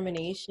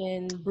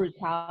 discrimination,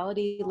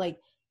 brutality. Like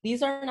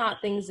these are not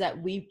things that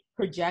we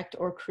project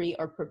or create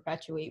or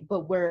perpetuate,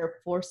 but we're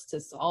forced to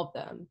solve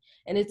them.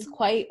 And it's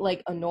quite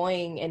like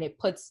annoying, and it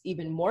puts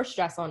even more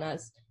stress on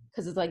us,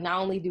 because it's like not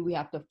only do we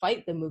have to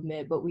fight the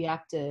movement, but we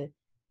have to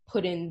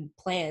put in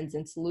plans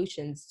and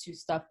solutions to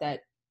stuff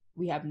that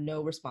we have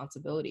no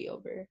responsibility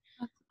over.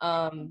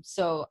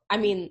 So I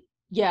mean,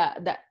 yeah,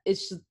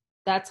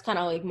 that's kind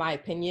of like my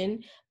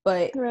opinion,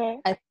 but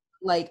I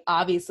like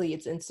obviously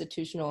it's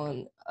institutional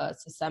and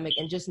systemic,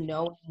 and just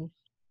knowing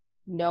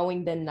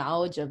the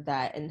knowledge of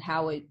that and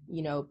how it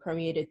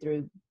permeated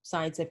through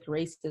scientific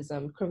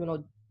racism,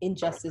 criminal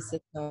injustice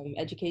system,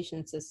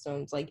 education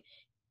systems, like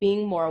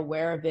being more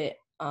aware of it,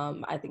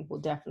 I think will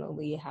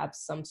definitely have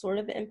some sort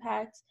of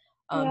impact,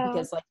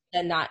 because like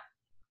then not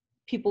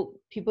people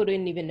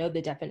didn't even know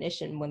the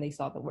definition when they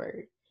saw the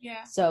word.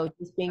 So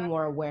just being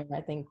more aware, I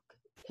think,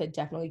 could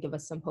definitely give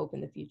us some hope in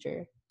the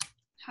future.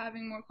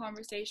 Having more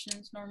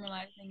conversations,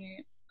 normalizing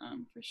it,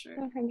 for sure.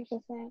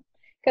 100%.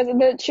 Because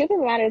the truth of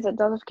the matter is,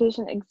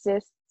 adultification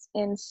exists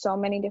in so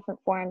many different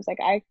forms. Like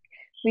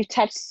we've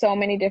touched so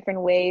many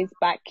different ways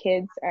Black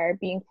kids are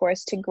being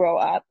forced to grow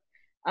up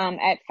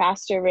at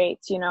faster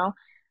rates, you know.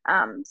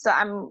 So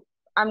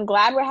I'm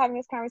glad we're having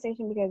this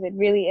conversation because it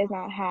really is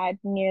not had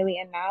nearly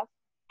enough.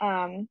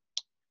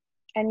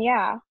 And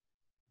yeah,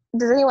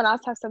 does anyone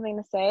else have something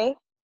to say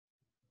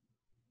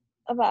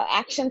about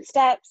action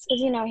steps?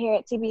 Because, you know, here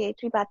at TBH,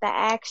 we about the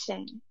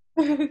action.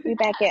 We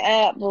back it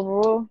up,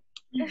 boo-boo.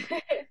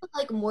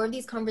 Like, more of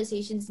these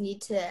conversations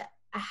need to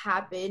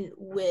happen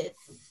with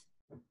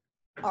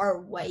our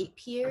white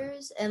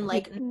peers and,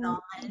 like,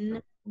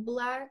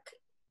 non-Black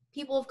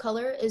people of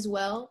color as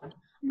well.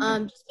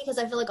 Just because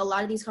I feel like a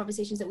lot of these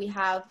conversations that we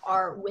have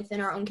are within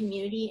our own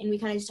community, and we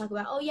kind of just talk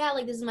about, oh yeah,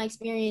 like, this is my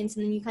experience,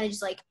 and then you kind of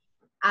just, like,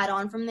 add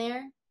on from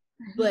there.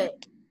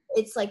 But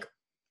it's like,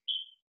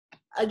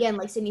 again,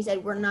 like Sydney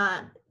said, we're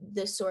not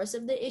the source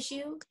of the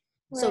issue.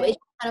 Right. So it's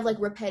kind of like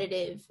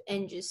repetitive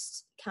and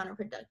just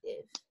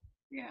counterproductive.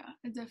 Yeah,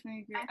 I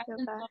definitely agree. I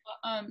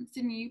saw,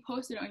 Sydney, you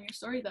posted on your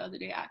story the other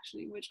day,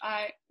 actually, which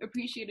I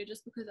appreciated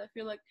just because I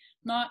feel like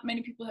not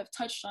many people have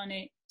touched on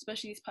it,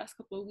 especially these past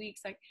couple of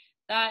weeks. Like,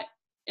 that,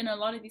 in a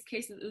lot of these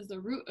cases, is the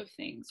root of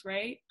things,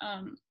 right?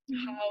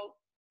 How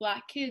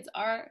Black kids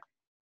are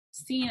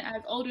seen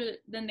as older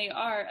than they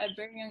are at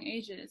very young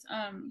ages.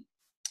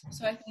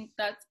 So I think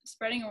that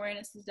spreading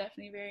awareness is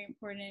definitely very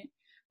important.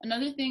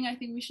 Another thing I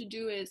think we should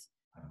do is,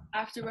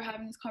 after we're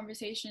having these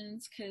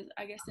conversations, because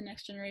I guess the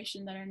next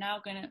generation that are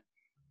now going to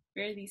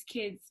bear these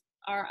kids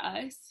are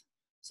us.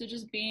 So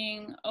just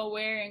being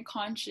aware and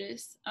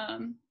conscious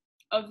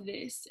of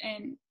this,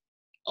 and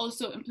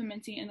also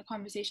implementing in the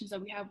conversations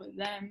that we have with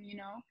them, you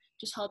know,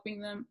 just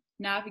helping them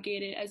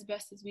navigate it as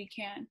best as we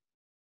can.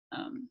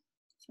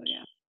 So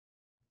yeah.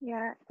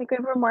 Yeah, I think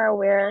if we're more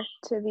aware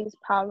to these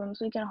problems,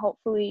 we can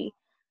hopefully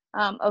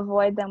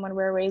avoid them when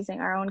we're raising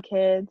our own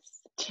kids.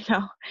 You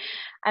know,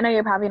 I know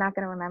you're probably not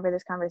going to remember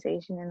this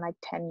conversation in like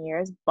 10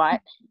 years,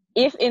 but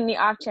if in the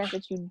off chance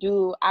that you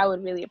do, I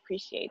would really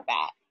appreciate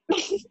that.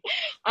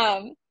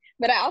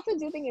 But I also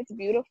do think it's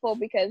beautiful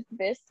because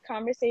this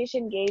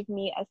conversation gave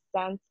me a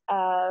sense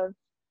of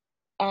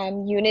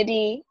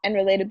unity and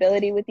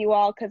relatability with you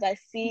all, because I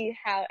see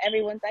how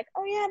everyone's like,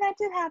 oh yeah, that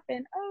did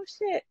happen, oh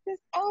shit,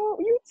 oh,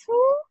 you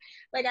too.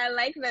 Like, I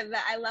like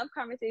that I love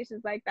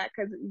conversations like that,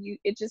 because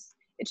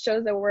it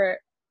shows that we're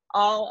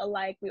all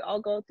alike. We all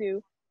go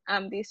through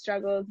these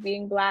struggles.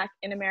 Being Black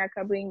in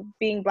America,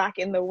 being Black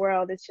in the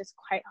world, it's just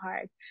quite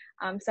hard.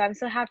 So I'm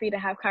so happy to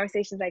have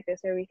conversations like this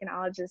where we can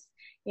all just,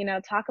 you know,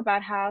 talk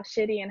about how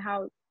shitty and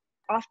how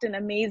often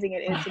amazing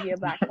it is to be a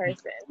Black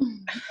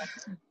person.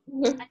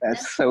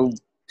 That's so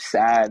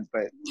sad,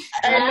 but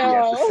I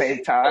know. at the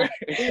same time.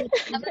 I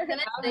was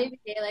gonna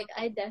say, like,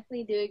 I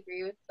definitely do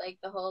agree with, like,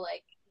 the whole,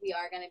 like, we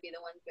are gonna be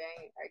the ones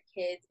bearing our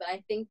kids, but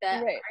I think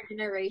that our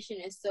generation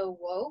is so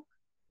woke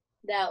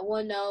that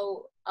we'll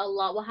know a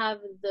lot. We'll have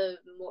the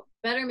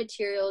better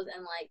materials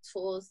and, like,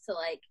 tools to,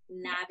 like,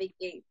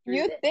 navigate through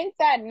You this. think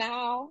that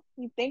now,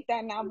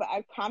 but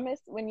I promise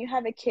when you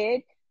have a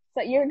kid,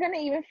 so you're gonna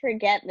even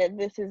forget that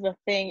this is a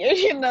thing.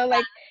 You know,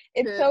 like,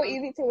 it's so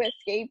easy to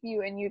escape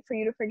you and for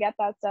you to forget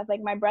that stuff.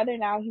 Like, my brother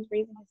now, he's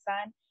raising his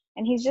son,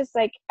 and he's just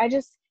like, I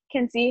just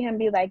can see him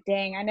be like,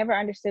 dang, I never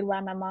understood why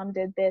my mom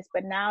did this,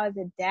 but now as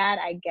a dad,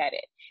 I get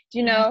it.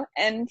 You know?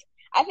 And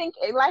I think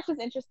life is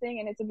interesting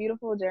and it's a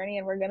beautiful journey,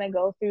 and we're gonna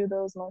go through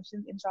those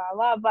motions,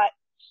 inshallah. But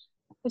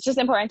it's just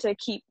important to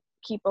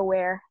keep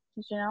aware,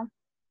 you know?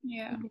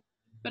 Yeah.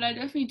 But I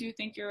definitely do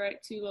think you're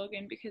right too,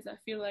 Logan, because I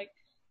feel like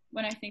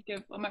when I think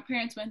of what my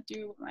parents went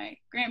through, what my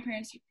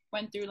grandparents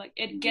went through, like,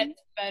 it gets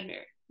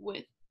better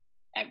with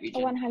every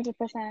generation. 100%.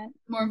 The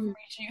more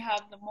information you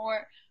have, the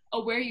more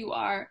aware you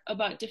are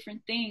about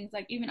different things.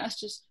 Like, even us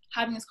just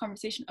having this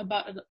conversation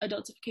about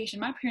adultification,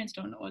 my parents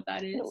don't know what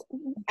that is.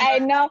 I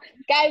know.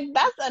 Guys,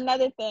 that's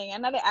another thing,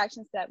 another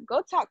action step.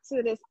 Go talk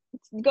to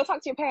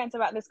your parents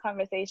about this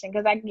conversation,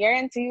 because I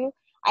guarantee you,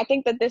 I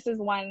think that this is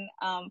one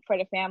for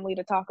the family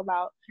to talk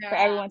about, for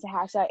everyone to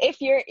hash out.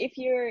 If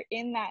you're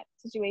in that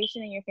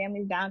situation and your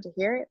family's down to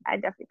hear it, I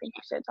definitely think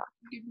you should talk.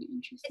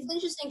 It's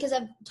interesting because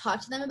I've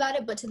talked to them about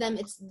it, but to them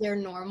it's their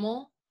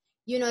normal.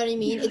 You know what I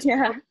mean? It's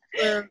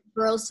for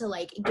girls to,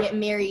 like, get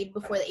married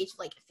before the age of,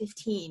 like,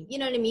 15. You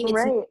know what I mean? It's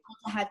normal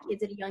to have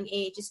kids at a young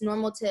age. It's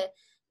normal to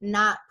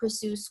not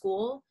pursue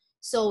school.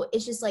 So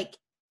it's just, like,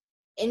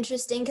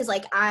 interesting because,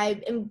 like,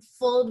 I am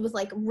filled with,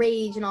 like,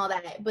 rage and all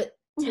that, but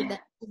to them,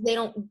 they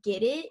don't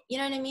get it. You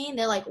know what I mean?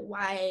 They're like,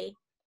 why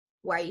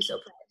are you so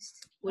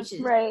pressed? Which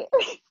is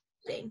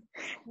thing.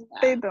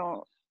 They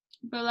don't.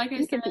 But like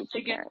I said,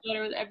 it gets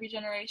better with every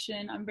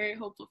generation. I'm very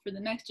hopeful for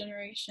the next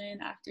generation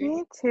after.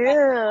 Me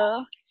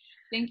too.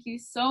 Thank you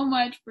so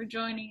much for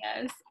joining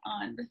us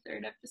on the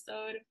 3rd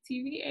episode of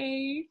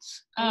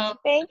TVH.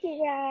 Thank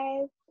you,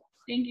 guys.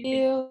 Thank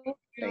you.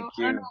 Thank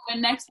I don't know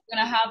when next we're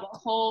going to have a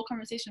whole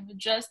conversation with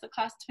just the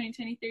class of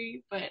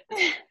 2023, but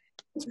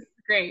it's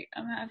great.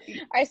 I'm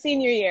happy. Our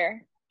senior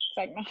year. It's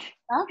like, no.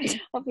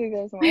 Hopefully it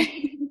goes well.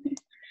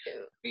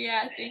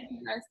 Yeah, thank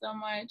you guys so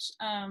much.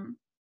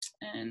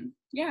 And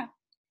yeah.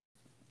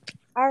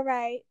 All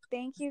right.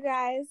 Thank you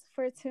guys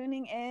for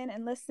tuning in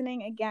and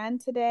listening again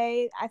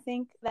today. I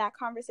think that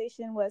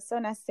conversation was so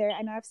necessary.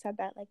 I know I've said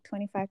that like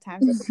 25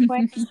 times at this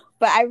point,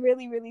 but I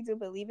really, really do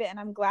believe it. And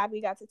I'm glad we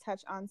got to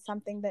touch on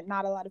something that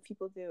not a lot of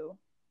people do.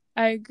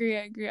 I agree.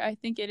 I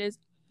think it is,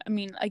 I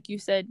mean, like you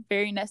said,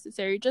 very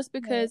necessary, just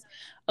because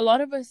a lot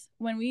of us,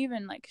 when we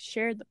even like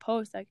shared the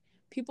post, like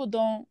people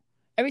don't,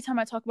 every time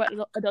I talk about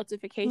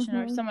adultification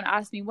or someone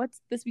asks me,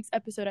 what's this week's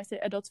episode? I said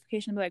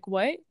adultification. I'm like,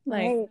 what?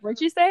 Like, what'd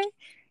you say?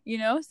 You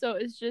know? So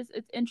it's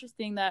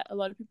interesting that a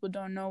lot of people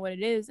don't know what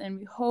it is. And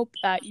we hope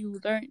that you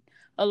learned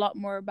a lot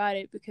more about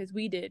it, because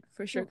we did,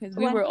 for sure. Because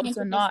we were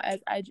also not as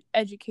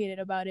educated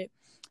about it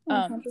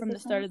from the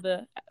start of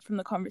the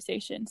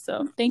conversation.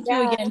 So thank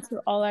you again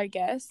to all our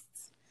guests.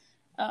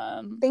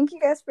 Thank you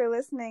guys for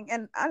listening,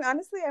 and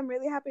honestly I'm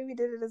really happy we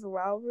did it as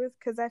well, Ruth,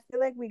 because I feel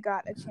like we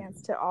got a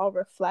chance to all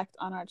reflect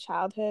on our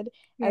childhood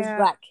as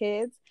Black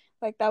kids.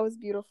 Like, that was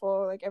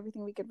beautiful, like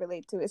everything we could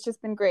relate to. It's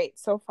just been great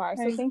so far.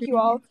 So thank you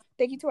all.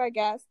 Thank you to our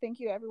guests. Thank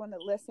you to everyone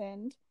that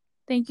listened.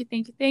 Thank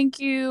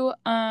you.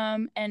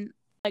 And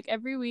like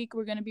every week,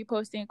 we're going to be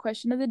posting a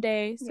question of the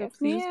day. So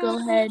please go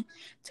ahead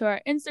to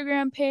our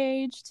Instagram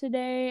page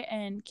today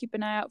and keep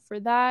an eye out for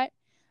that.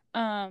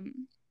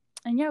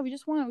 And yeah, we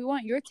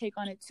want your take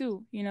on it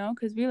too, you know,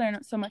 because we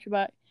learn so much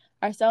about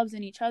ourselves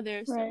and each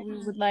other. So we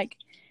would like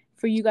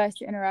for you guys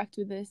to interact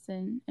with this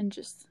and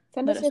just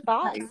send us your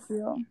thoughts. How you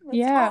feel.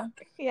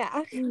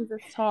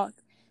 Let's talk.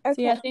 Okay.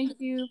 So yeah,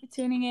 thank you for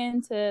tuning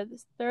in to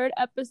this third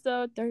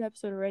episode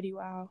already.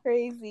 Wow,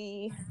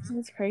 crazy.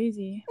 It's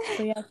crazy.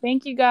 So yeah,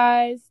 thank you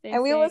guys.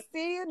 And we will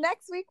see you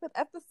next week with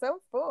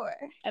episode 4.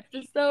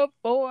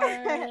 All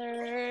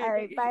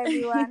right, bye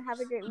everyone. Have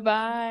a great week.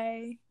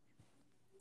 Bye.